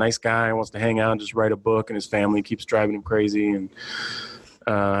he's a nice guy, wants to hang out and just write a book, and his family keeps driving him crazy, and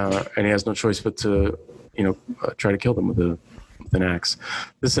he has no choice but to, you know, try to kill them with an axe.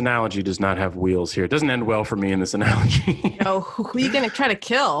 This analogy does not have wheels here. It doesn't end well for me in this analogy. No, who are you going to try to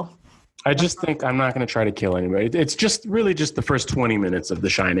kill? I just think I'm not going to try to kill anybody. It's just really just the first 20 minutes of The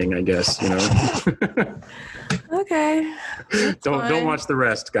Shining, I guess, you know. Okay. Don't watch the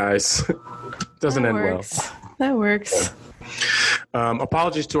rest, guys. Doesn't end well. That works.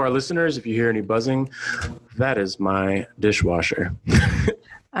 Apologies to our listeners if you hear any buzzing. That is my dishwasher.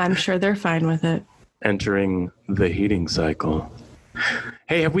 I'm sure they're fine with it. Entering the heating cycle.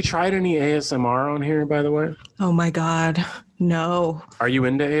 Hey, have we tried any ASMR on here, by the way? Oh my God, no. Are you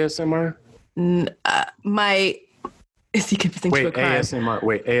into ASMR? Is he confusing to a crime?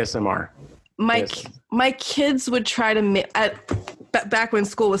 ASMR. My kids would try to back when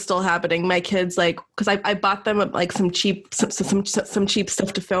school was still happening. My kids, like, because I bought them like some cheap stuff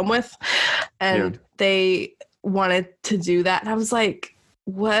to film with, and they wanted to do that, and I was like,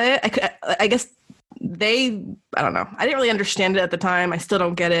 what? I guess. I don't know. I didn't really understand it at the time. I still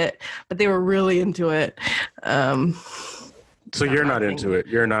don't get it, but they were really into it. So you're not into it.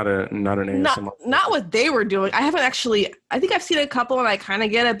 You're not an ASMR. Not what they were doing. I haven't actually. I think I've seen a couple and I kind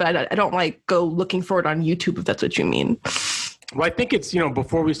of get it, but I don't like go looking for it on YouTube if that's what you mean. Well, I think it's, you know,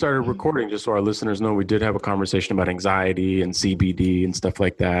 before we started recording, just so our listeners know, we did have a conversation about anxiety and CBD and stuff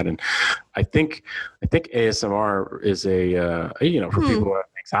like that. And I think ASMR is for people who have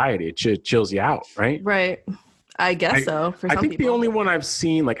anxiety, it chills you out, right? Right. I guess so. For some I think people. the only one I've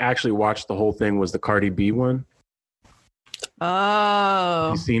seen, like actually watched the whole thing, was the Cardi B one. Oh.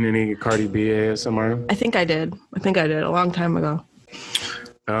 Have you seen any Cardi B ASMR? I think I did a long time ago.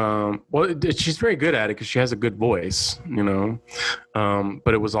 Well, she's very good at it because she has a good voice, you know.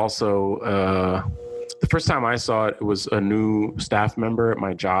 But it was also the first time I saw it, it was a new staff member at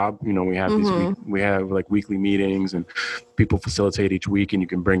my job. You know, we have we have like weekly meetings, and people facilitate each week, and you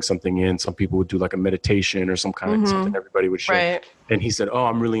can bring something in. Some people would do like a meditation or some kind of something everybody would share. Right. And he said, "Oh,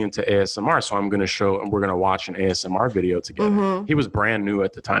 I'm really into ASMR, so I'm going to show, and we're going to watch an ASMR video together." He was brand new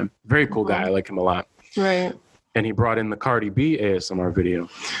at the time. Very cool guy. I like him a lot. Right. And he brought in the Cardi B ASMR video.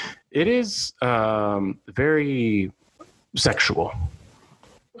 It is very sexual.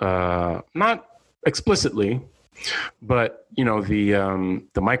 Not explicitly, but you know,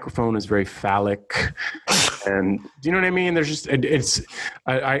 the microphone is very phallic, and do you know what I mean? There's just it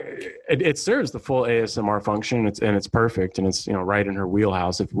serves the full ASMR function. It's perfect, and it's, you know, right in her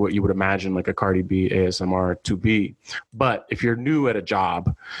wheelhouse of what you would imagine like a Cardi B ASMR to be. But if you're new at a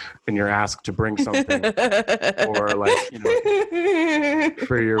job and you're asked to bring something, or like, you know,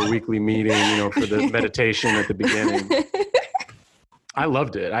 for your weekly meeting, you know, for the meditation at the beginning. I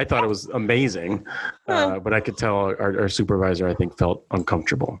loved it. I thought it was amazing, but I could tell our supervisor, I think, felt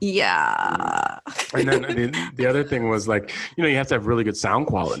uncomfortable. Yeah. And then the other thing was, like, you know, you have to have really good sound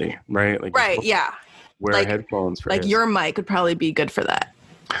quality, right? Like, right. Yeah. Wear like, headphones for like your mic would probably be good for that.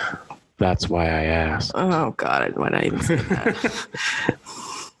 That's why I asked. Oh God, why not even say that?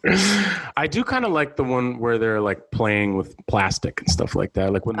 I do kind of like the one where they're like playing with plastic and stuff like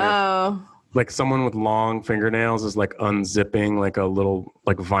that. Like when they're like someone with long fingernails is like unzipping like a little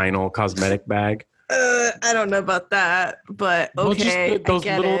like vinyl cosmetic bag. I don't know about that, but Well, just okay, those I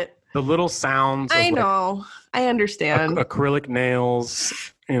get little it. the little sounds. I of, like, know. I understand. acrylic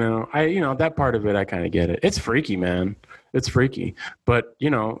nails. That part of it, I kind of get it. It's freaky, man. It's freaky, but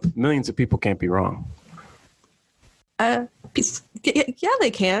millions of people can't be wrong. Yeah,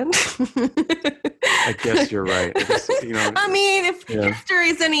 they can. I guess you're right. I mean, if history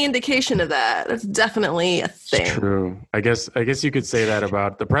is any indication of that, that's definitely a thing. It's true. I guess you could say that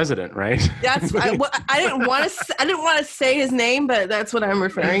about the president, right? That's I didn't want to say his name, but that's what I'm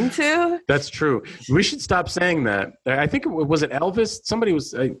referring to. That's true. We should stop saying that. I think was it Elvis? Somebody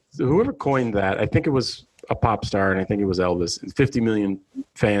was whoever coined that. I think it was a pop star, and I think it was Elvis. 50 million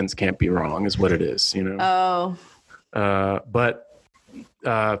fans can't be wrong, is what it is. Oh. But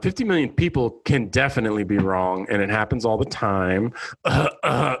 50 million people can definitely be wrong, and it happens all the time.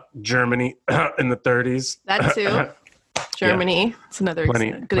 Germany in the 30s. That too. Germany. Yeah. It's another good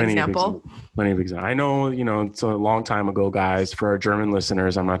example. Plenty of examples. I know, it's a long time ago, guys. For our German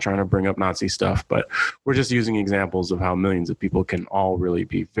listeners, I'm not trying to bring up Nazi stuff, but we're just using examples of how millions of people can all really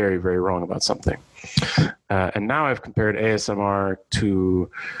be very, very wrong about something. And now I've compared ASMR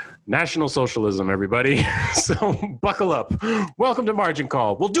to National Socialism, everybody. So buckle up. Welcome to Margin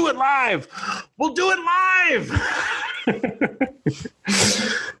Call. We'll do it live.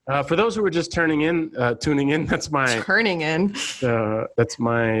 For those who are just tuning in, that's my turning in. That's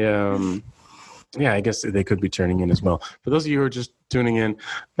my. I guess they could be turning in as well. For those of you who are just tuning in,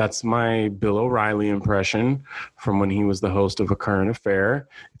 that's my Bill O'Reilly impression from when he was the host of A Current Affair.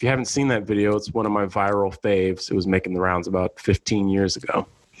 If you haven't seen that video, it's one of my viral faves. It was making the rounds about 15 years ago.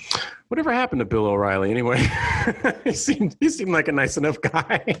 Whatever happened to Bill O'Reilly anyway? he seemed like a nice enough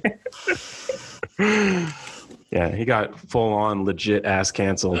guy. Yeah, he got full on legit ass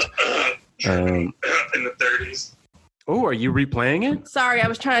canceled. In the 30s. Oh, are you replaying it? Sorry, I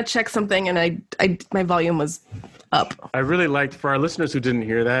was trying to check something and I my volume was up. I really liked, for our listeners who didn't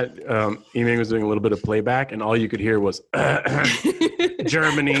hear that, Ime was doing a little bit of playback and all you could hear was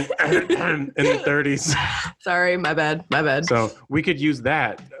Germany in the 30s. Sorry, my bad. So we could use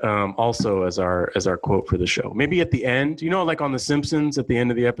that also as our quote for the show. Maybe at the end, like on The Simpsons, at the end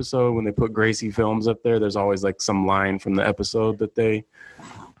of the episode when they put Gracie Films up there, there's always like some line from the episode that they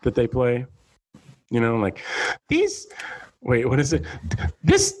play. Like these. Wait, what is it?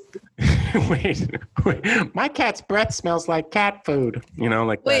 This. Wait. My cat's breath smells like cat food.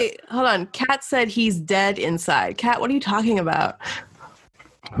 Like. Wait, hold on. Cat said he's dead inside. Cat, what are you talking about?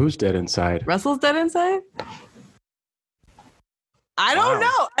 Who's dead inside? Russell's dead inside? I don't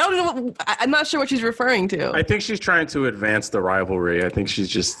know. I don't know. I'm not sure what she's referring to. I think she's trying to advance the rivalry. I think she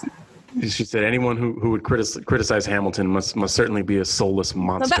said anyone who would criticize Hamilton must certainly be a soulless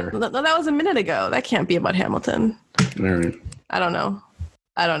monster. No, that was a minute ago. That can't be about Hamilton. All right. I don't know.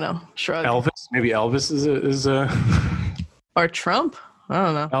 Shrug. Elvis? Maybe Elvis is a... Or Trump? I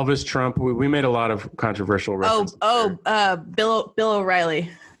don't know. Elvis, Trump. We made a lot of controversial references. Bill O'Reilly.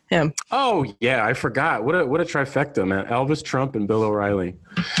 Him. Oh, yeah. I forgot. What a trifecta, man. Elvis, Trump, and Bill O'Reilly.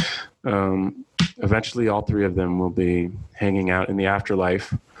 Eventually, all three of them will be hanging out in the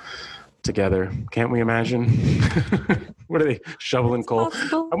afterlife together. Can't we imagine? What are they, shoveling coal?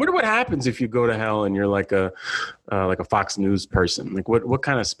 I wonder what happens if you go to hell and you're like a Fox News person. Like what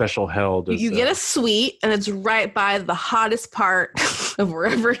kind of special hell does you get a suite and it's right by the hottest part of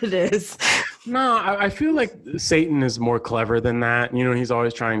wherever it is? No, I feel like Satan is more clever than that. He's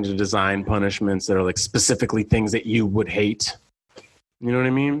always trying to design punishments that are like specifically things that you would hate. You know what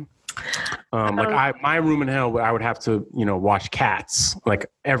I mean? My room in hell, I would have to, watch Cats like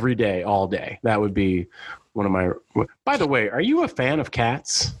every day, all day. That would be one of my. By the way, are you a fan of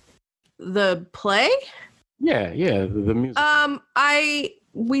Cats? The play? Yeah, the music.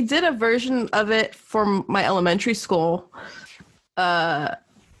 We did a version of it for my elementary school.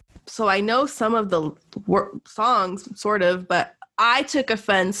 So I know some of the songs, sort of, but I took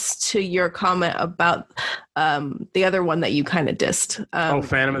offense to your comment about the other one that you kind of dissed.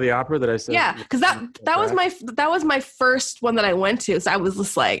 Phantom of the Opera that I said. Yeah, because that was my first one that I went to. So I was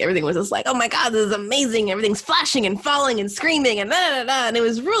just like, everything was just like, oh my god, this is amazing! Everything's flashing and falling and screaming and da da da. And it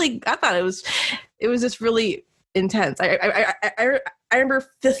was really, I thought it was just really intense. I remember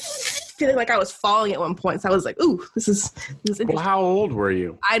feeling like I was falling at one point. So I was like, ooh, this is interesting. Well, how old were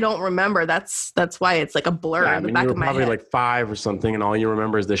you? I don't remember. That's why it's like a blur in the back of my head. You were probably like 5 or something, and all you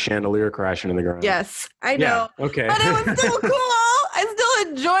remember is the chandelier crashing in the ground. Yes, I know. Yeah, okay. But it was still cool. I still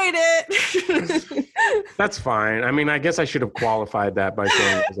enjoyed it. That's fine. I mean, I guess I should have qualified that by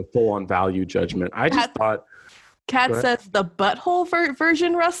saying it was a full-on value judgment. I just thought... Kat says the butthole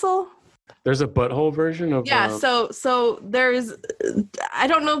version, Russell? There's a butthole version of Yeah, so there's, I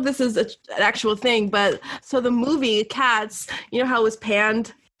don't know if this is an actual thing, but so the movie Cats, you know how it was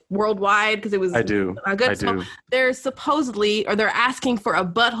panned worldwide because it was I do. good. I So do. there's supposedly, or they're asking for a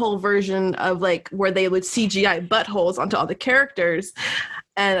butthole version of like where they would CGI buttholes onto all the characters,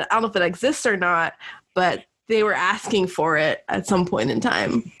 and I don't know if it exists or not, but they were asking for it at some point in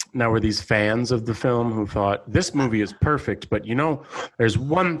time. Now, were these fans of the film who thought this movie is perfect, but you know, there's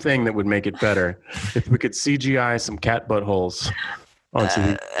one thing that would make it better if we could CGI some cat buttholes onto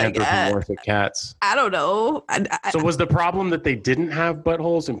the anthropomorphic cats? I don't know. So was the problem that they didn't have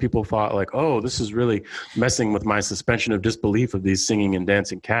buttholes and people thought like, oh, this is really messing with my suspension of disbelief of these singing and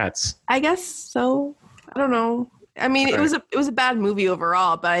dancing cats? I guess so. I don't know. I mean, it was a bad movie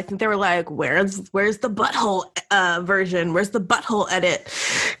overall, but I think they were like, where's the butthole version? Where's the butthole edit?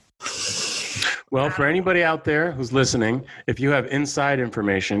 Well, for anybody out there who's listening, if you have inside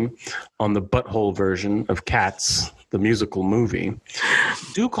information on the butthole version of Cats, the musical movie,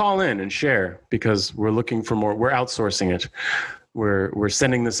 do call in and share, because we're looking for more. We're outsourcing it. We're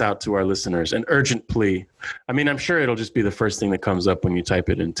sending this out to our listeners, an urgent plea. I mean, I'm sure it'll just be the first thing that comes up when you type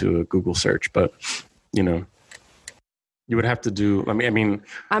it into a Google search, but you know, you would have to do. I mean,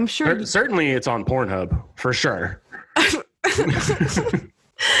 I'm sure. Certainly, it's on Pornhub for sure.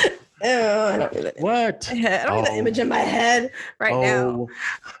 I don't need it. What? I don't need the image in my head right now.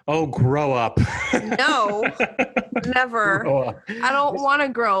 Oh, grow up. No, never. Grow up. I don't want to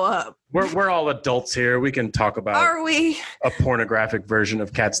grow up. We're all adults here. We can talk about Are we? a pornographic version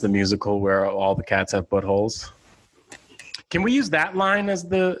of Cats the Musical where all the cats have buttholes. Can we use that line as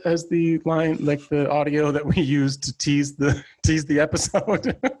the line, like the audio that we used to tease the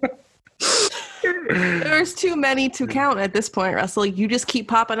episode? There's too many to count at this point, Russell. You just keep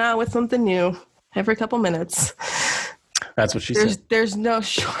popping out with something new every couple minutes. That's what she said. There's no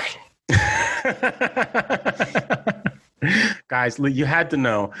shortage. Guys, you had to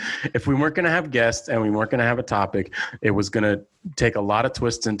know if we weren't going to have guests and we weren't going to have a topic, it was going to take a lot of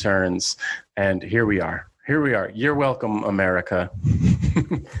twists and turns. And here we are. You're welcome, America.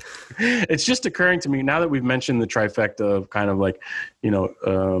 It's just occurring to me now that we've mentioned the trifecta of kind of like,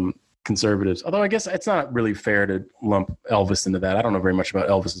 conservatives, although I guess it's not really fair to lump Elvis into that. I don't know very much about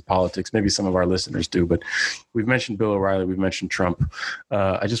Elvis's politics. Maybe some of our listeners do, but we've mentioned Bill O'Reilly. We've mentioned Trump.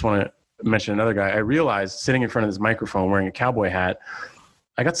 I just want to mention another guy. I realized sitting in front of this microphone wearing a cowboy hat,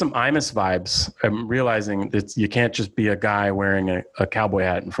 I got some Imus vibes. I'm realizing that you can't just be a guy wearing a cowboy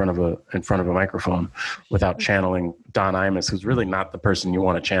hat in front of a microphone without channeling Don Imus, who's really not the person you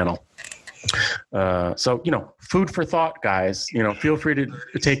want to channel. So, food for thought, guys. Feel free to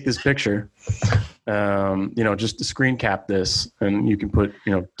take this picture. Just to screen cap this, and you can put,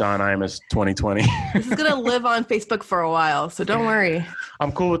 Don Imus 2020. This is gonna live on Facebook for a while, so don't worry.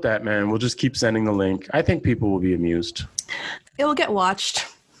 I'm cool with that, man. We'll just keep sending the link. I think people will be amused. It will get watched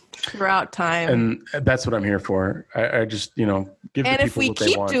throughout time, and that's what I'm here for. I just, give the people and if we what they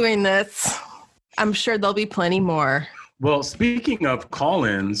keep want. doing this, I'm sure there'll be plenty more. Well, speaking of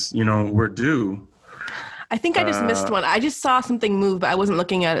call-ins, we're due. I think I just missed one. I just saw something move, but I wasn't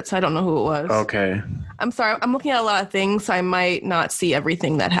looking at it, so I don't know who it was. Okay. I'm sorry. I'm looking at a lot of things, so I might not see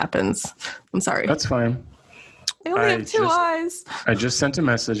everything that happens. I'm sorry. That's fine. I only have two eyes. I just sent a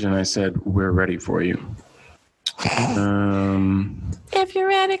message and I said, we're ready for you. If you're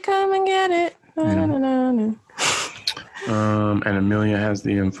ready, come and get it. Yeah. And Amelia has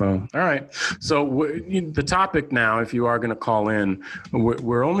the info. All right. So the topic now, if you are going to call in,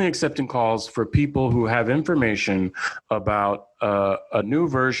 we're only accepting calls for people who have information about a new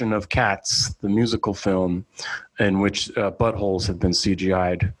version of Cats, the musical film, in which buttholes have been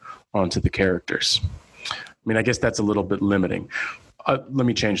CGI'd onto the characters. I mean, I guess that's a little bit limiting. Let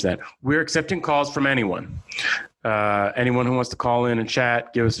me change that. We're accepting calls from anyone. Anyone who wants to call in and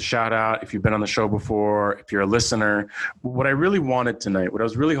chat, give us a shout out. If you've been on the show before, if you're a listener, what I really wanted tonight, what I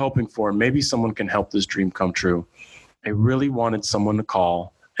was really hoping for, maybe someone can help this dream come true. I really wanted someone to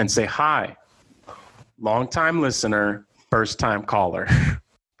call and say, hi, long-time listener, first-time caller.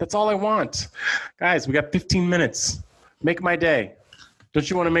 That's all I want. Guys, we got 15 minutes. Make my day. Don't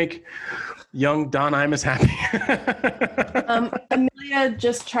you want to make young Don Imus happy? Amelia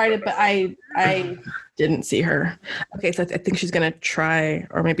just tried it, but I didn't see her. Okay, so I think she's gonna try,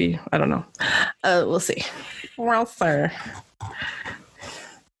 or maybe I don't know. We'll see. Well, sir,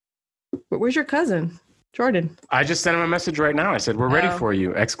 where's your cousin, Jordan? I just sent him a message right now. I said, "We're ready for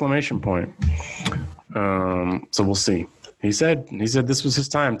you!" ! So we'll see. He said this was his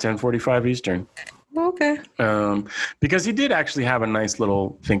time, 10:45 Eastern. Okay. Because he did actually have a nice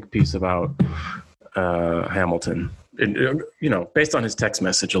little think piece about Hamilton. based on his text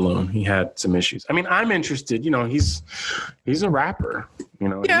message alone, he had some issues. I mean, I'm interested. He's a rapper.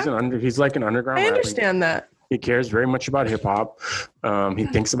 He's like an underground I rapper. understand that. He cares very much about hip hop. He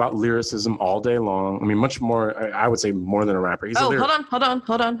thinks about lyricism all day long. I mean, much more. I would say more than a rapper. He's a lyricist.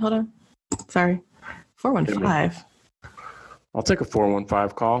 Hold on. Sorry, 415. I'll take a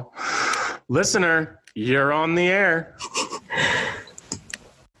 415 call. Listener, you're on the air.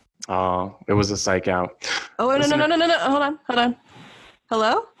 Oh, it was a psych out. Oh, no. Hold on.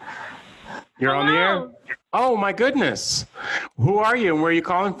 Hello? You're on the air? Oh, my goodness. Who are you and where are you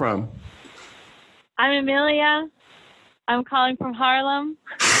calling from? I'm Amelia. I'm calling from Harlem.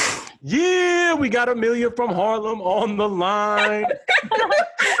 Yeah, we got Amelia from Harlem on the line.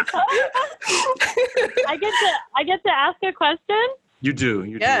 I get to ask a question? You do.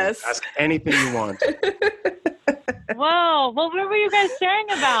 Yes. Ask anything you want. Whoa. Well, what were you guys sharing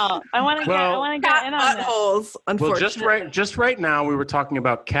about? I want to get in on this. Buttholes, unfortunately. Well, just right now, we were talking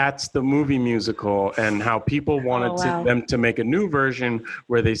about Cats, the movie musical, and how people wanted them to make a new version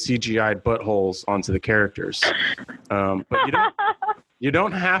where they CGI'd buttholes onto the characters. But you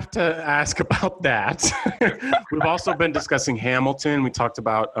don't have to ask about that. We've also been discussing Hamilton. We talked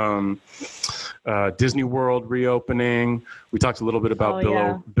about Disney World reopening. We talked a little bit about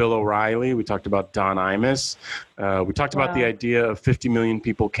Bill O'Reilly. We talked about Don Imus. We talked about the idea of 50 million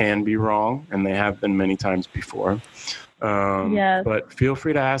people can be wrong, and they have been many times before. Yes. But feel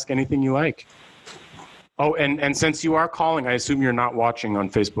free to ask anything you like. Oh, and since you are calling, I assume you're not watching on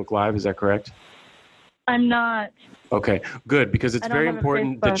Facebook Live. Is that correct? I'm not. Okay, good, because it's very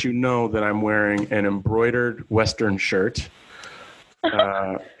important that you know that I'm wearing an embroidered Western shirt.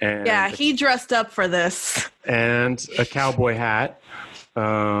 And he dressed up for this. And a cowboy hat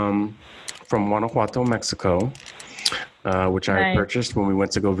from Guanajuato, Mexico, which I purchased when we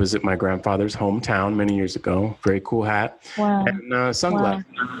went to go visit my grandfather's hometown many years ago. Very cool hat. Wow. And sunglasses,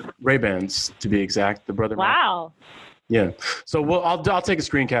 Ray-Bans to be exact. The brother. Wow. Yeah. So I'll take a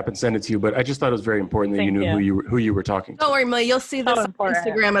screen cap and send it to you, but I just thought it was very important that you knew who you were talking to. Don't worry, Millie. You'll see this on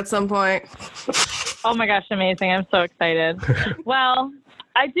Instagram at some point. Oh my gosh, amazing. I'm so excited. Well,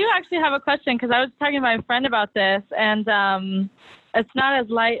 I do actually have a question because I was talking to my friend about this, and it's not as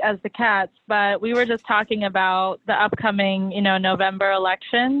light as the Cats, but we were just talking about the upcoming, November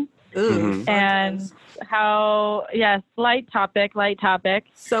election. Ooh, and how, yes, light topic.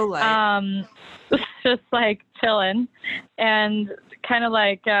 So light. Just like chilling and kind of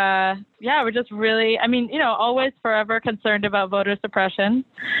like, we're just really, always forever concerned about voter suppression,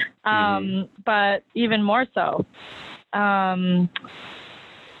 but even more so.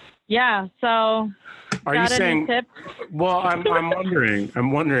 So are you saying, tips? Well, I'm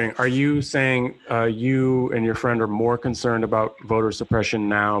wondering, are you saying you and your friend are more concerned about voter suppression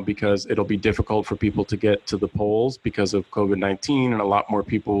now because it'll be difficult for people to get to the polls because of COVID-19 and a lot more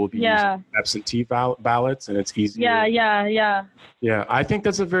people will be using absentee ballots and it's easier? Yeah, I think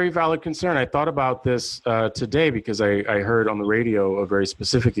that's a very valid concern. I thought about this today because I heard on the radio a very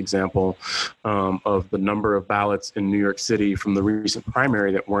specific example of the number of ballots in New York City from the recent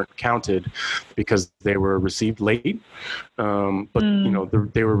primary that weren't counted because they were received late.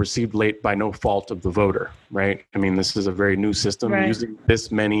 They were received late by no fault of the voter, right? I mean, this is a very new system. Right. Using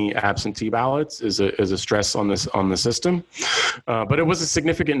this many absentee ballots is a stress on the system. But it was a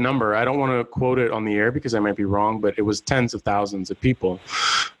significant number. I don't want to quote it on the air because I might be wrong, but it was tens of thousands of people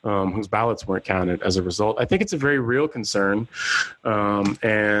whose ballots weren't counted as a result. I think it's a very real concern.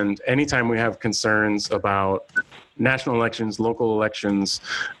 And anytime we have concerns about national elections, local elections,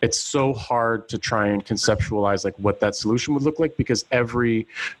 it's so hard to try and conceptualize like what that solution would look like because every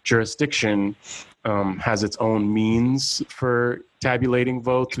jurisdiction has its own means for tabulating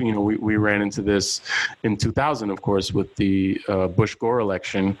votes. We ran into this in 2000, of course, with the Bush-Gore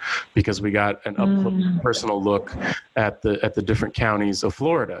election because we got an up-close personal look at the different counties of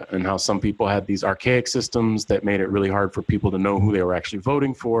Florida and how some people had these archaic systems that made it really hard for people to know who they were actually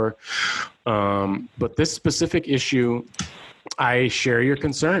voting for. But this specific issue, I share your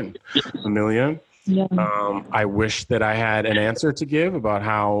concern, Amelia. Yeah. I wish that I had an answer to give about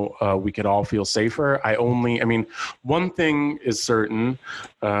how we could all feel safer. One thing is certain,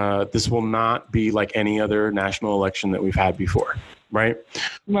 this will not be like any other national election that we've had before, right?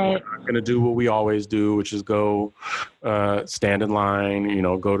 We're not going to do what we always do, which is go stand in line,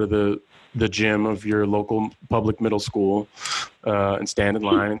 go to the gym of your local public middle school and stand in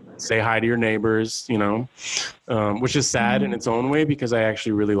line and say hi to your neighbors, which is sad in its own way, because I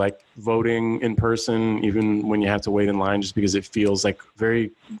actually really like voting in person, even when you have to wait in line, just because it feels like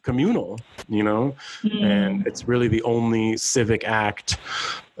very communal, and it's really the only civic act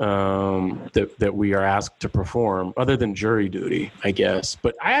that we are asked to perform, other than jury duty, I guess.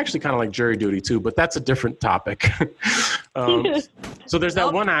 But I actually kind of like jury duty too, but that's a different topic. So there's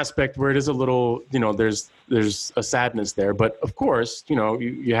that one aspect where it is a little, there's a sadness there. But of course,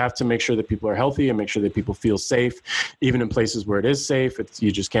 you have to make sure that people are healthy and make sure that people feel safe, even in places where it is safe.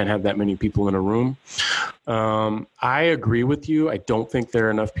 You just can't have that many people in a room. I agree with you. I don't think there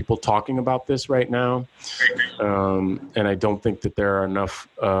are enough people talking about this right now. And I don't think that there are enough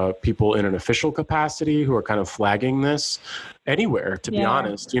people in an official capacity who are kind of flagging this anywhere, to be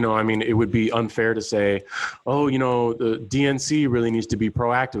honest. It would be unfair to say, the DNC really needs to be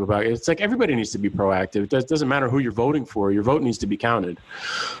proactive about it. It's like everybody needs to be proactive. It doesn't matter who you're voting for. Your vote needs to be counted.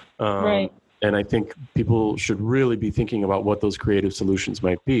 Right. And I think people should really be thinking about what those creative solutions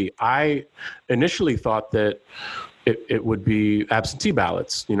might be. I initially thought that it would be absentee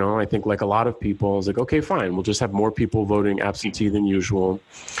ballots. I think like a lot of people, I was like, okay, fine, we'll just have more people voting absentee than usual.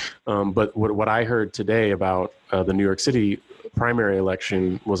 But what I heard today about the New York City primary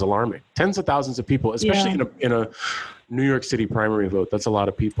election was alarming. Tens of thousands of people, especially in a New York City primary vote. That's a lot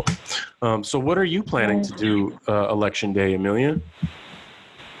of people. So what are you planning to do election day, Amelia?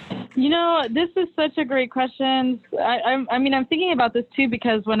 This is such a great question. I'm thinking about this too,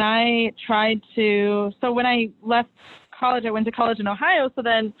 because when I left college, I went to college in Ohio. So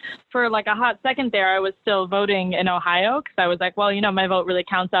then for like a hot second there, I was still voting in Ohio, because I was like, well, my vote really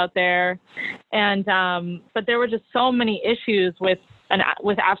counts out there. And, but there were just so many issues with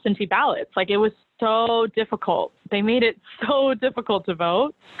absentee ballots. Like, it was so difficult. They made it so difficult to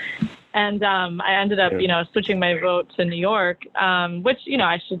vote. And I ended up, switching my vote to New York, which,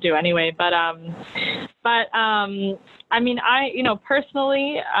 I should do anyway. But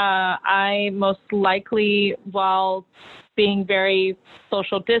personally, I most likely, while being very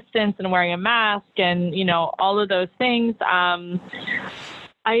social distance and wearing a mask and, all of those things, I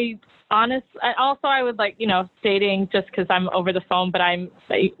would like, stating, just because I'm over the phone, but I'm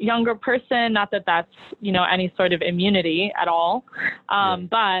a younger person, not that that's, any sort of immunity at all.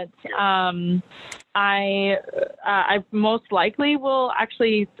 But I most likely will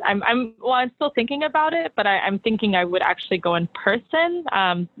actually, I'm still thinking about it, but I'm thinking I would actually go in person.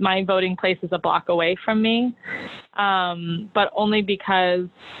 My voting place is a block away from me, but only because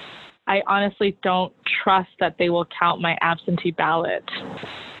I honestly don't trust that they will count my absentee ballot.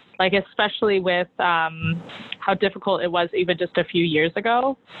 Like, especially with how difficult it was even just a few years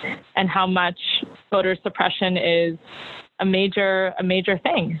ago, and how much voter suppression is a major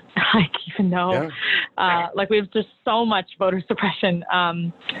thing. Like, even though, like, we have just so much voter suppression,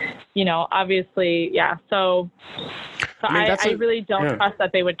 obviously, yeah. So I really don't trust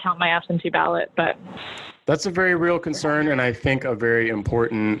that they would count my absentee ballot, but. That's a very real concern, and I think a very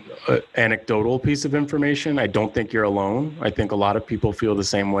important anecdotal piece of information. I don't think you're alone. I think a lot of people feel the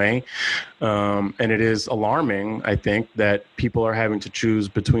same way. And it is alarming, I think, that people are having to choose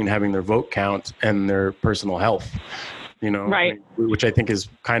between having their vote count and their personal health, right. Which I think is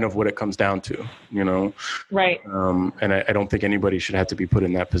kind of what it comes down to, Right. And I don't think anybody should have to be put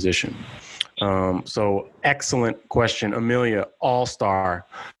in that position. So excellent question, Amelia, all-star.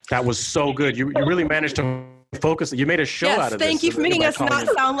 That was so good. You really managed to focus. You made a show out of this. Thank you for making us not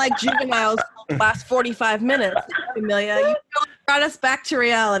sound like juveniles for the last 45 minutes, Amelia. You brought us back to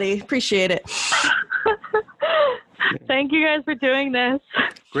reality. Appreciate it. Thank you guys for doing this.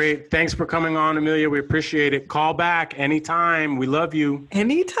 Great. Thanks for coming on, Amelia. We appreciate it. Call back anytime. We love you.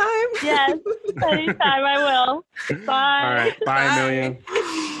 Anytime? Yes, anytime I will. Bye. All right. Bye, Amelia.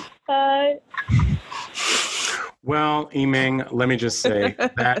 Bye. Well, Yiming, let me just say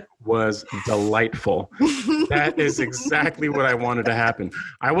that was delightful. That is exactly what I wanted to happen.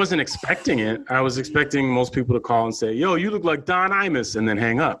 I wasn't expecting it. I was expecting most people to call and say, yo, you look like Don Imus, and then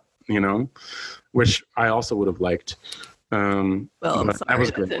hang up, which I also would have liked. I'm sorry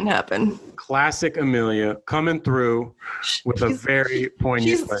that didn't happen. Classic Amelia coming through with a very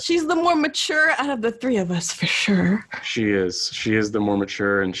poignant question. She's the more mature out of the three of us, for sure. She is. She is the more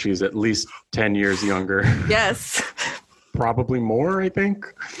mature, and she's at least 10 years younger. Yes. probably more, I think.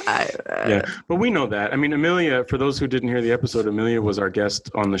 Yeah, but we know that. I mean, Amelia, for those who didn't hear the episode, Amelia was our guest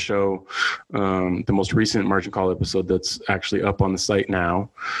on the show, the most recent Margin Call episode that's actually up on the site now.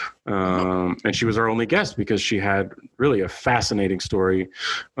 And she was our only guest because she had really a fascinating story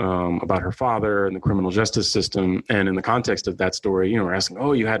about her father and the criminal justice system. And in the context of that story, we're asking,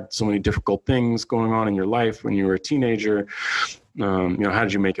 oh, you had so many difficult things going on in your life when you were a teenager. How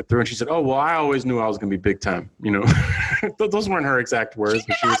did you make it through? And she said, oh, well, I always knew I was going to be big time. Those weren't her exact words,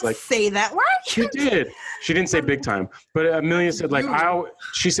 but she was like, say that word. She did. She didn't say big time, but Amelia said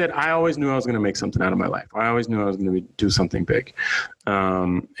she said, I always knew I was going to make something out of my life. I always knew I was going to do something big.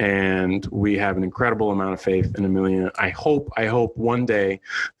 And we have an incredible amount of faith in Amelia. I hope one day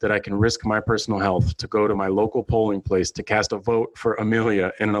that I can risk my personal health to go to my local polling place to cast a vote for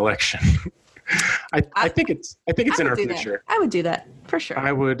Amelia in an election. I think it's in our future. I would do that for sure.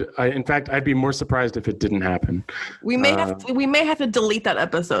 In fact, I'd be more surprised if it didn't happen. We may have to delete that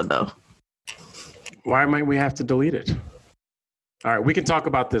episode though. Why might we have to delete it? All right, we can talk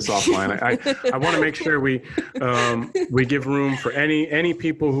about this offline. I want to make sure we give room for any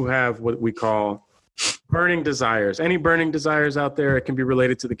people who have what we call burning desires. Any burning desires out there? It can be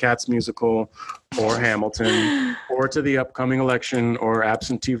related to the Cats musical, or Hamilton, or to the upcoming election, or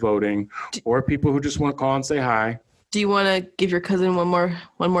absentee voting, or people who just want to call and say hi. Do you want to give your cousin one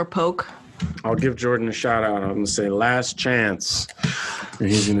more poke? I'll give Jordan a shout out. I'm going to say last chance. And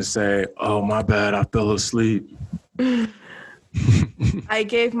he's going to say, oh, my bad. I fell asleep. I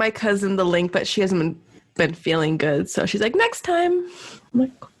gave my cousin the link, but she hasn't been feeling good. So she's like, next time. I'm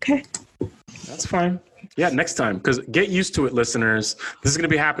like, okay. That's fine. Yeah, next time. Because get used to it, listeners. This is going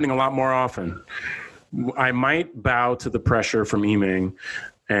to be happening a lot more often. I might bow to the pressure from Yiming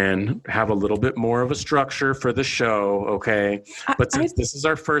and have a little bit more of a structure for the show, okay? But since this is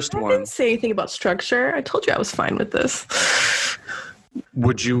our first one. I didn't say anything about structure. I told you I was fine with this.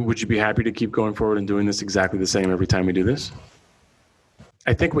 Would you be happy to keep going forward and doing this exactly the same every time we do this?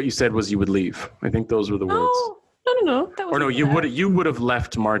 I think what you said was you would leave. I think those were the words. No. You would have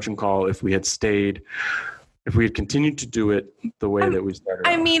left Margin Call if we had stayed, if we had continued to do it the way that we started.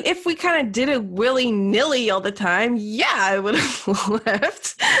 I mean, if we kind of did it willy-nilly all the time, yeah, I would have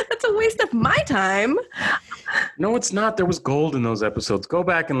left. That's a waste of my time. No, it's not. There was gold in those episodes. Go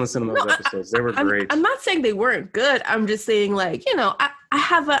back and listen to those episodes. They were great. I'm not saying they weren't good. I'm just saying, like, I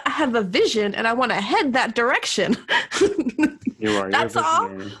have a vision and I want to head that direction. You are. That's all.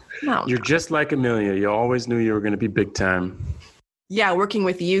 No, You're just like Amelia. You always knew you were going to be big time. Yeah, working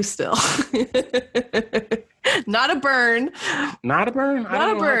with you still. Not a burn. Not a burn? I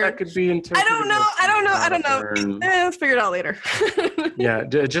don't know how that could be interpreted. I don't know. Let's figure it out later. Yeah,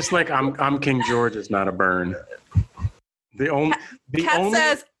 just like I'm King George is not a burn. Kat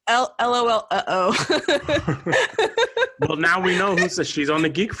says LOL. Well, now we know who says she's on the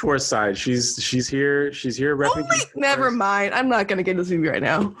Geek Force side. She's here. She's here repping. Never mind. I'm not gonna get this movie right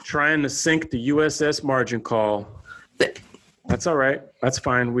now. Trying to sink the USS Margin Call. That's all right. That's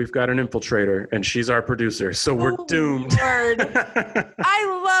fine. We've got an infiltrator, and she's our producer, so we're doomed. Lord.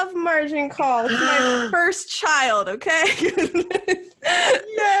 I love Margin Call. It's my first child. Okay.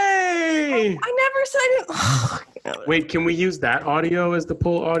 Yay! I never said it. Wait, can we use that audio as the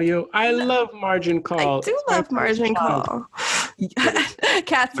pull audio? I love Margin Call. I do love Margin Call.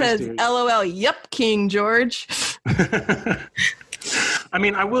 Kat says, LOL, yep, King George. I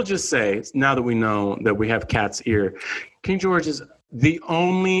mean, I will just say, now that we know that we have Kat's ear, King George is the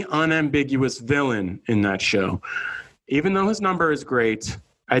only unambiguous villain in that show. Even though his number is great,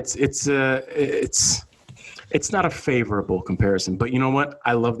 it's not a favorable comparison. But you know what?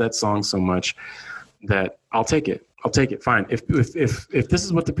 I love that song so much that I'll take it. Fine. If this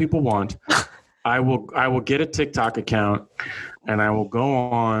is what the people want, I will get a TikTok account and I will go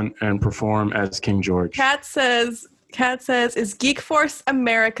on and perform as King George. Kat says, is Geek Force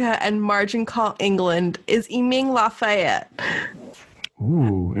America and Margin Call England? Is Yiming Lafayette?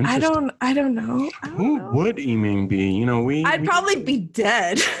 Ooh, interesting. I don't know. Who would Yiming be? I'd probably be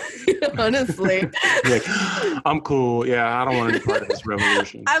dead, honestly. Like, I'm cool. Yeah, I don't want to be part of this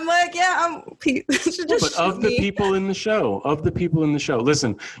revolution. I'm like, yeah, but of the people in the show,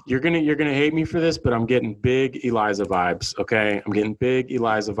 listen, you're gonna hate me for this, but I'm getting big Eliza vibes. Okay, I'm getting big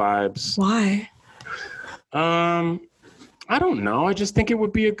Eliza vibes. Why? I don't know. I just think it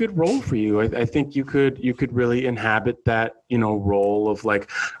would be a good role for you. I think you could really inhabit that, role of like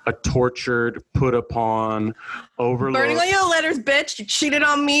a tortured, put upon, overlooked. Burning all your letters, bitch. You cheated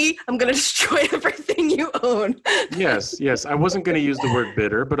on me. I'm going to destroy everything you own. Yes. I wasn't going to use the word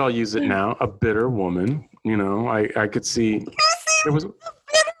bitter, but I'll use it now. A bitter woman. I could see. There was a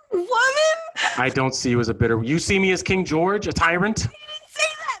bitter woman? I don't see you as a bitter. You see me as King George, a tyrant? Say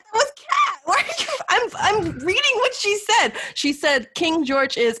that. That was Kat. Why are you, I'm reading what she said. She said King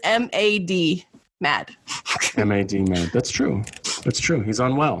George is MAD. Mad. MAD, mad. That's true. That's true. He's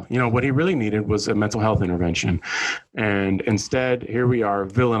unwell. You know, what he really needed was a mental health intervention. And instead, here we are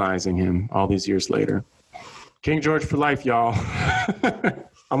villainizing him all these years later. King George for life, y'all.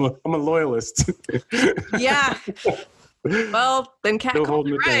 I'm a loyalist. Yeah. Well, then Kat called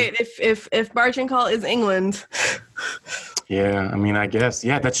it right. If margin call is England. Yeah, I mean, I guess.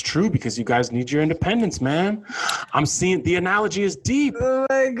 Yeah, that's true because you guys need your independence, man. I'm seeing the analogy is deep. Oh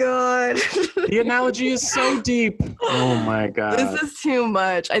my God. The analogy is so deep. Oh my God. This is too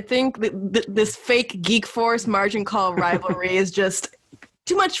much. I think this fake Geek Force margin call rivalry is just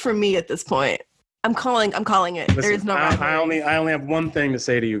too much for me at this point. I'm calling it. Listen, there is no rivalry. I only have one thing to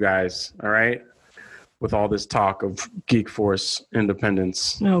say to you guys, all right? With all this talk of Geek Force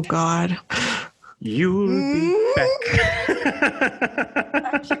independence. Oh God. You'll be back.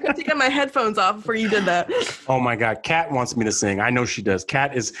 I couldn't get my headphones off before you did that. Oh my God. Kat wants me to sing. I know she does.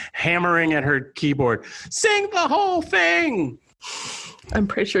 Kat is hammering at her keyboard. Sing the whole thing. I'm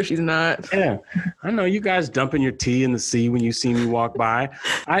pretty sure she's not. Yeah. I know you guys dumping your tea in the sea when you see me walk by.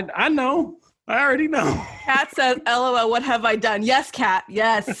 I know. I already know. Kat says, LOL, what have I done? Yes, Kat.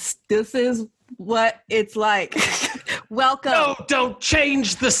 Yes. This is what it's like. Welcome. No, don't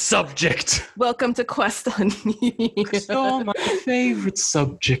change the subject. Welcome to Quest on Me. It's all my favorite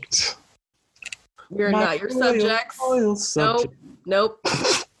subject. We're not your subjects. Subject. Nope.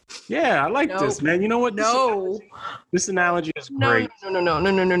 Yeah, I like this, man. You know what? This analogy is great. No.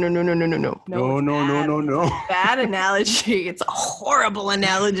 Bad analogy. It's a horrible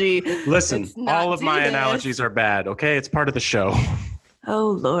analogy. Listen, all of my analogies are bad, okay? It's part of the show.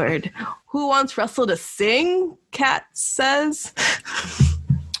 Oh, Lord. Who wants Russell to sing? Kat says.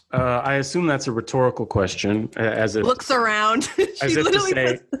 I assume that's a rhetorical question. As it looks around. As if to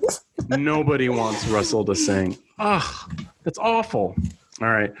say, nobody wants Russell to sing. Ugh, that's awful. All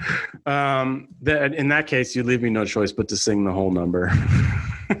right. In that case, you leave me no choice but to sing the whole number.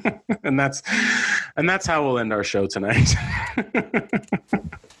 and that's how we'll end our show tonight.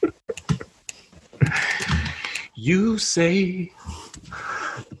 You say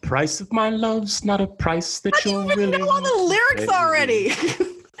the price of my love's not a price that you're willing. I know all the lyrics already.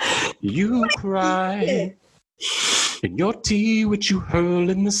 You cry in your tea, which you hurl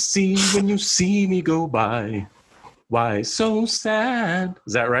in the sea when you see me go by. Why so sad?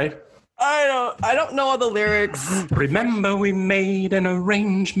 Is that right? I don't know all the lyrics. Remember we made an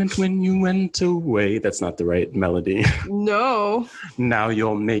arrangement when you went away. That's not the right melody. No. Now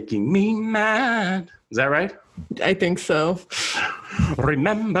you're making me mad. Is that right? I think so.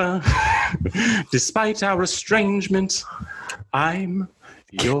 Remember, despite our estrangement, I'm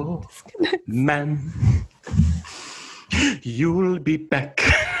your man. You'll be back.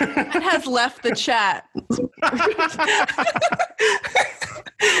 That has left the chat.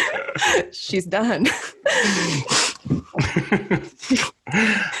 She's done.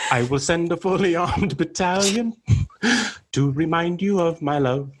 I will send a fully armed battalion to remind you of my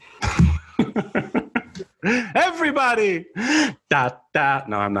love. Everybody! No,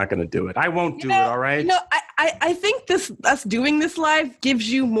 I'm not going to do it. I won't do it, all right? No, I think us doing this live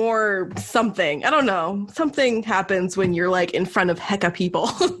gives you more something. I don't know. Something happens when you're like in front of hecka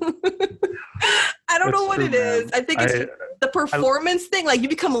people. I don't know what it is. I think it's the performance thing. Like you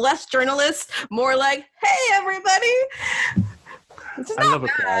become less journalist, more like, hey, everybody. This is not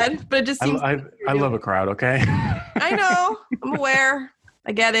bad, but it just seems I love a crowd, okay? I know. I'm aware.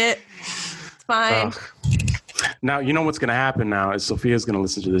 I get it. It's fine. Now, you know what's going to happen now is Sophia's going to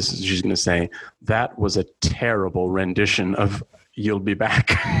listen to this and she's going to say, that was a terrible rendition of You'll Be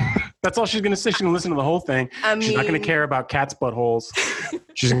Back. That's all she's going to say. She's going to listen to the whole thing. She's not going to care about cats' buttholes.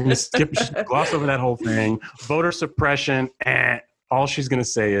 She's going to gloss over that whole thing. Voter suppression. All she's going to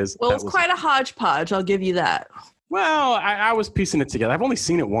say is... Well, it's quite a hodgepodge. I'll give you that. Well, I was piecing it together. I've only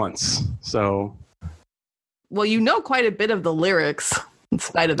seen it once, so... Well, you know quite a bit of the lyrics in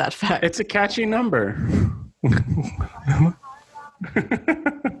spite of that fact. It's a catchy number.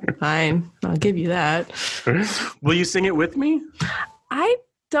 Fine, I'll give you that. Will you sing it with me? I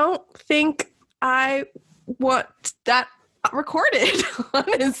don't think I want that recorded,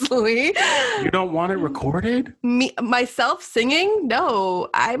 honestly. You don't want it recorded? Myself singing? No,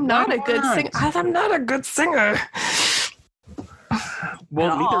 I'm not a good singer. I'm not a good singer.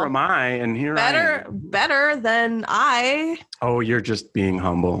 Well, neither am I, and here I am. Better than I. Oh, you're just being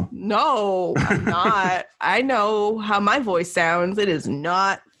humble. No, I'm not. I know how my voice sounds. It is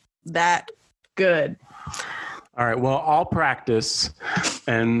not that good. All right, well, I'll practice,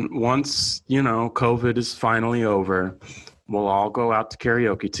 And once, COVID is finally over, we'll all go out to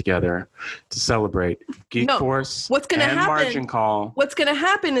karaoke together to celebrate Geek Force what's gonna and happen, Margin Call. What's going to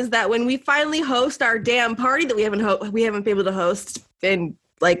happen is that when we finally host our damn party that we haven't been able to host in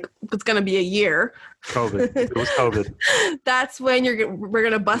it's going to be a year. COVID. It was COVID. That's when we're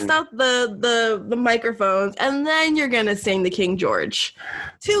going to bust out the microphones, and then you're going to sing the King George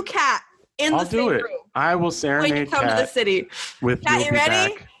to Kat in the same room. I will serenade when you come Kat to the city. with Kat, you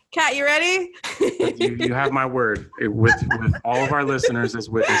ready? Back. Kat, you ready? You have my word. With all of our listeners as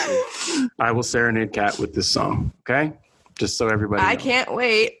witnesses, I will serenade Kat with this song. Okay, just so everybody knows. I can't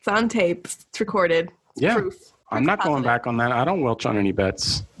wait. It's on tape. It's recorded. It's proof. I'm not going back on that. I don't welch on any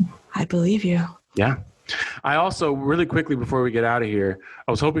bets. I believe you. Yeah. I also, really quickly before we get out of here,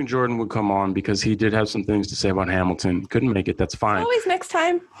 I was hoping Jordan would come on because he did have some things to say about Hamilton. Couldn't make it. That's fine. Always next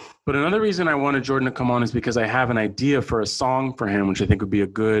time. But another reason I wanted Jordan to come on is because I have an idea for a song for him, which I think would be a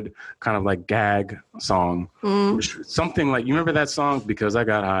good kind of like gag song. Something like, you remember that song, Because I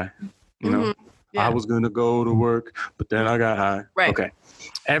Got High? Yeah. I was going to go to work, but then I got high. Right. Okay.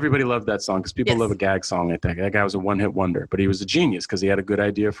 Everybody loved that song because people love a gag song. I think that guy was a one-hit wonder, but he was a genius because he had a good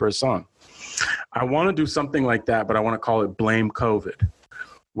idea for a song. I want to do something like that, but I want to call it Blame COVID,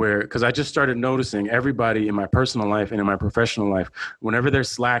 because I just started noticing everybody in my personal life and in my professional life, whenever they're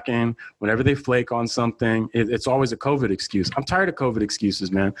slacking, whenever they flake on something, it's always a COVID excuse. I'm tired of COVID excuses,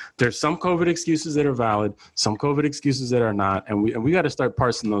 man. There's some COVID excuses that are valid, some COVID excuses that are not, and we got to start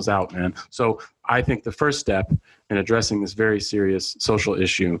parsing those out, man. So I think the first step in addressing this very serious social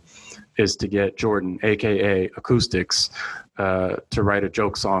issue is to get Jordan, aka Acoustics, to write a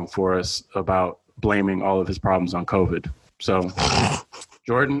joke song for us about blaming all of his problems on COVID. So,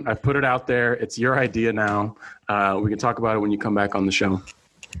 Jordan, I put it out there. It's your idea now. We can talk about it when you come back on the show.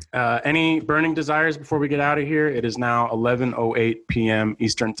 Any burning desires before we get out of here? It is now 11:08 p.m.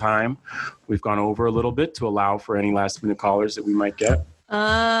 Eastern time. We've gone over a little bit to allow for any last minute callers that we might get.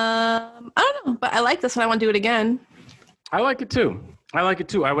 I don't know, but I like this and I want to do it again. I like it too.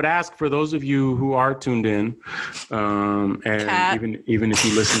 I would ask for those of you who are tuned in, and Kat. even if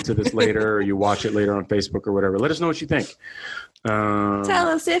you listen to this later or you watch it later on Facebook or whatever, let us know what you think. Tell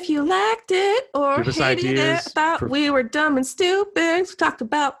us if you liked it or give us hated ideas it. Thought we were dumb and stupid. We talked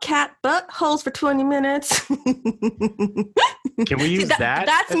about cat buttholes for 20 minutes. Can we use that?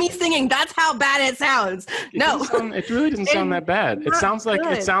 That's me singing. That's how bad it sounds. It really doesn't sound that bad. It sounds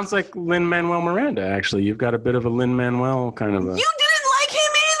like Lin-Manuel Miranda. Actually, you've got a bit of a Lin-Manuel kind of a. You didn't like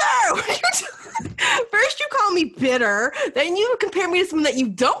him either. First you call me bitter, then you compare me to someone that you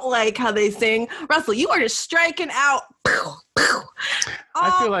don't like how they sing. Russell, you are just striking out.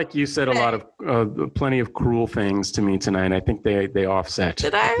 I feel like you said a lot of plenty of cruel things to me tonight. I think they offset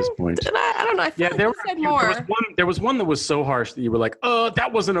at this point. Did I? I don't know. I feel like there you said more. There was one that was so harsh that you were like, "Oh,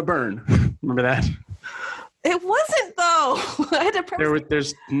 that wasn't a burn." Remember that? It wasn't though. I had to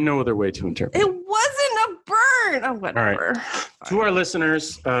there's no other way to interpret it. It wasn't a burn. Oh, whatever. All right. To our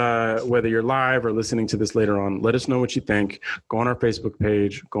listeners, whether you're live or listening to this later on, let us know what you think. Go on our Facebook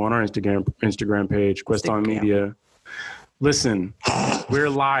page. Go on our Instagram page. Quest on Media. Listen, we're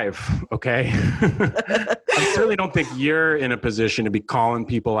live, okay? I certainly don't think you're in a position to be calling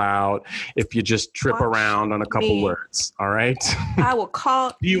people out if you just trip around on a couple words, all right? I will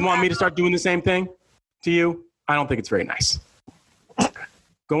call. Do you want me to start doing the same thing to you? I don't think it's very nice.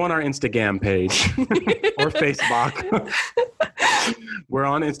 Go on our Instagram page or Facebook. We're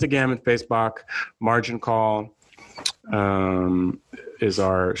on Instagram and Facebook. Margin Call is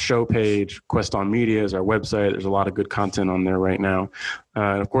our show page. Quest on Media is our website. There's a lot of good content on there right now.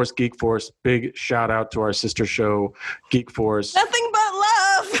 And of course, Geek Force. Big shout out to our sister show, Geek Force. Nothing but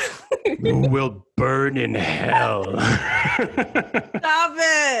love. Who will burn in hell. Stop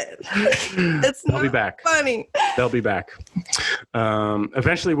it. It's They'll be back. Funny. They'll be back.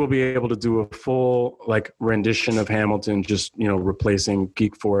 Eventually, we'll be able to do a full rendition of Hamilton, just replacing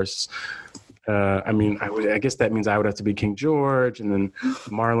Geek Force. I guess that means I would have to be King George, and then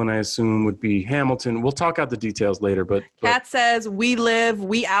Marlon, I assume, would be Hamilton. We'll talk out the details later. But Kat says, "We live,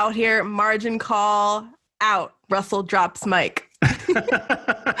 we out here. Margin Call out." Russell drops mic.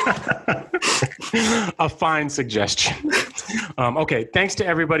 A fine suggestion. Okay, thanks to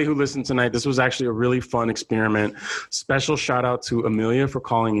everybody who listened tonight. This was actually a really fun experiment. Special shout out to Amelia for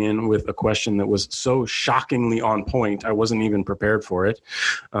calling in with a question that was so shockingly on point. I wasn't even prepared for it,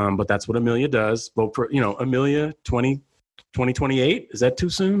 but that's what Amelia does. Vote for Amelia 2028? Is that too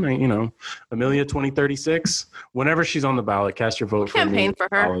soon? Amelia 2036. Whenever she's on the ballot, cast your vote Campaign for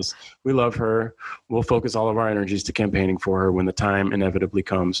her. Alice. We love her. We'll focus all of our energies to campaigning for her when the time inevitably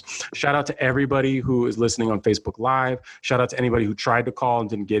comes. Shout out to everybody who is listening on Facebook Live. Shout out to anybody who tried to call and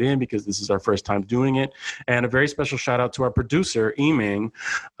didn't get in because this is our first time doing it. And a very special shout out to our producer, Eming.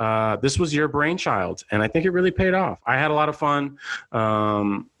 This was your brainchild, and I think it really paid off. I had a lot of fun.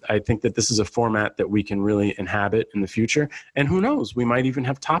 I think that this is a format that we can really inhabit in the future. And who knows, we might even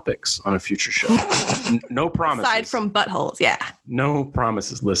have topics on a future show. No promises. Aside from buttholes, yeah. No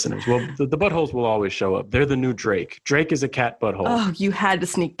promises, listeners. Well, the buttholes will always show up. They're the new Drake. Drake is a cat butthole. Oh, you had to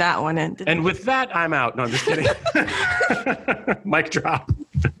sneak that one in. And with that, I'm out. No, I'm just kidding. Mic drop.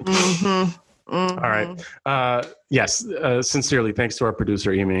 Mm-hmm. Mm-hmm. All right. Yes. Sincerely, thanks to our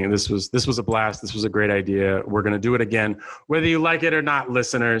producer, Amy. This was a blast. This was a great idea. We're going to do it again, whether you like it or not,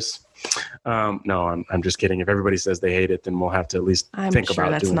 listeners. No, I'm just kidding. If everybody says they hate it, then we'll have to at least think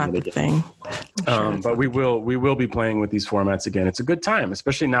about doing it again. I'm sure that's not the thing. But we will be playing with these formats again. It's a good time,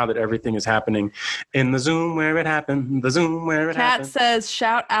 especially now that everything is happening in the Zoom where it happened. The Zoom where it happened. Kat says,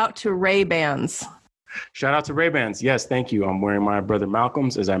 shout out to Ray-Bans. Shout out to Ray-Bans. Yes, thank you. I'm wearing my brother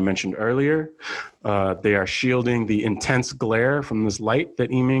Malcolm's, as I mentioned earlier. They are shielding the intense glare from this light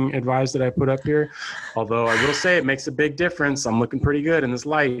that Eming advised that I put up here. Although I will say it makes a big difference. I'm looking pretty good in this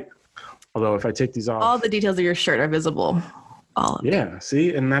light. Although if I take these off, all the details of your shirt are visible. All of it.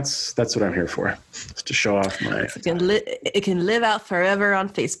 See, and that's what I'm here for. It's to show off my. It can live out forever on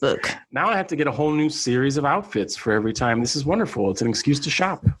Facebook. Now I have to get a whole new series of outfits for every time. This is wonderful. It's an excuse to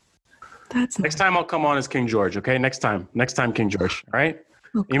shop. Next time I'll come on as King George, okay? Next time King George, all right?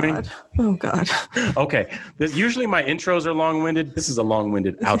 Oh, God. Oh, God. Okay. Usually my intros are long-winded. This is a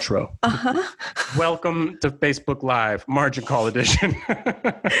long-winded outro. Welcome to Facebook Live, Margin Call Edition.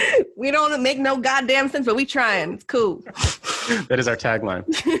 We don't make no goddamn sense, but we trying. It's cool. That is our tagline.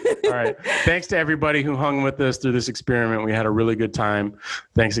 All right. Thanks to everybody who hung with us through this experiment. We had a really good time.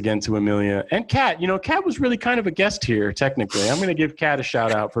 Thanks again to Amelia. And Kat. Kat was really kind of a guest here, technically. I'm going to give Kat a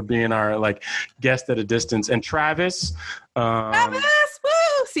shout out for being our guest at a distance. And Travis. Travis!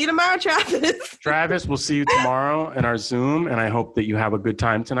 Woo! See you tomorrow, Travis. Travis, we'll see you tomorrow in our Zoom. And I hope that you have a good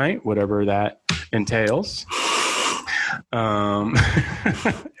time tonight, whatever that entails.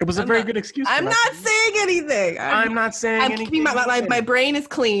 It was a very good excuse. I'm not saying anything. I'm not saying anything. My brain is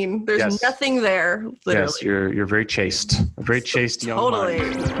clean. There's nothing there. Literally. Yes, you're very chaste. A very chaste young man.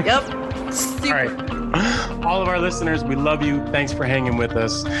 Totally. Yep. Super. All right. All of our listeners, we love you. Thanks for hanging with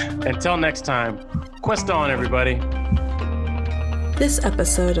us. Until next time, Quest on, everybody. This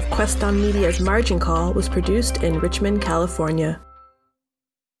episode of Quest on Media's Margin Call was produced in Richmond, California.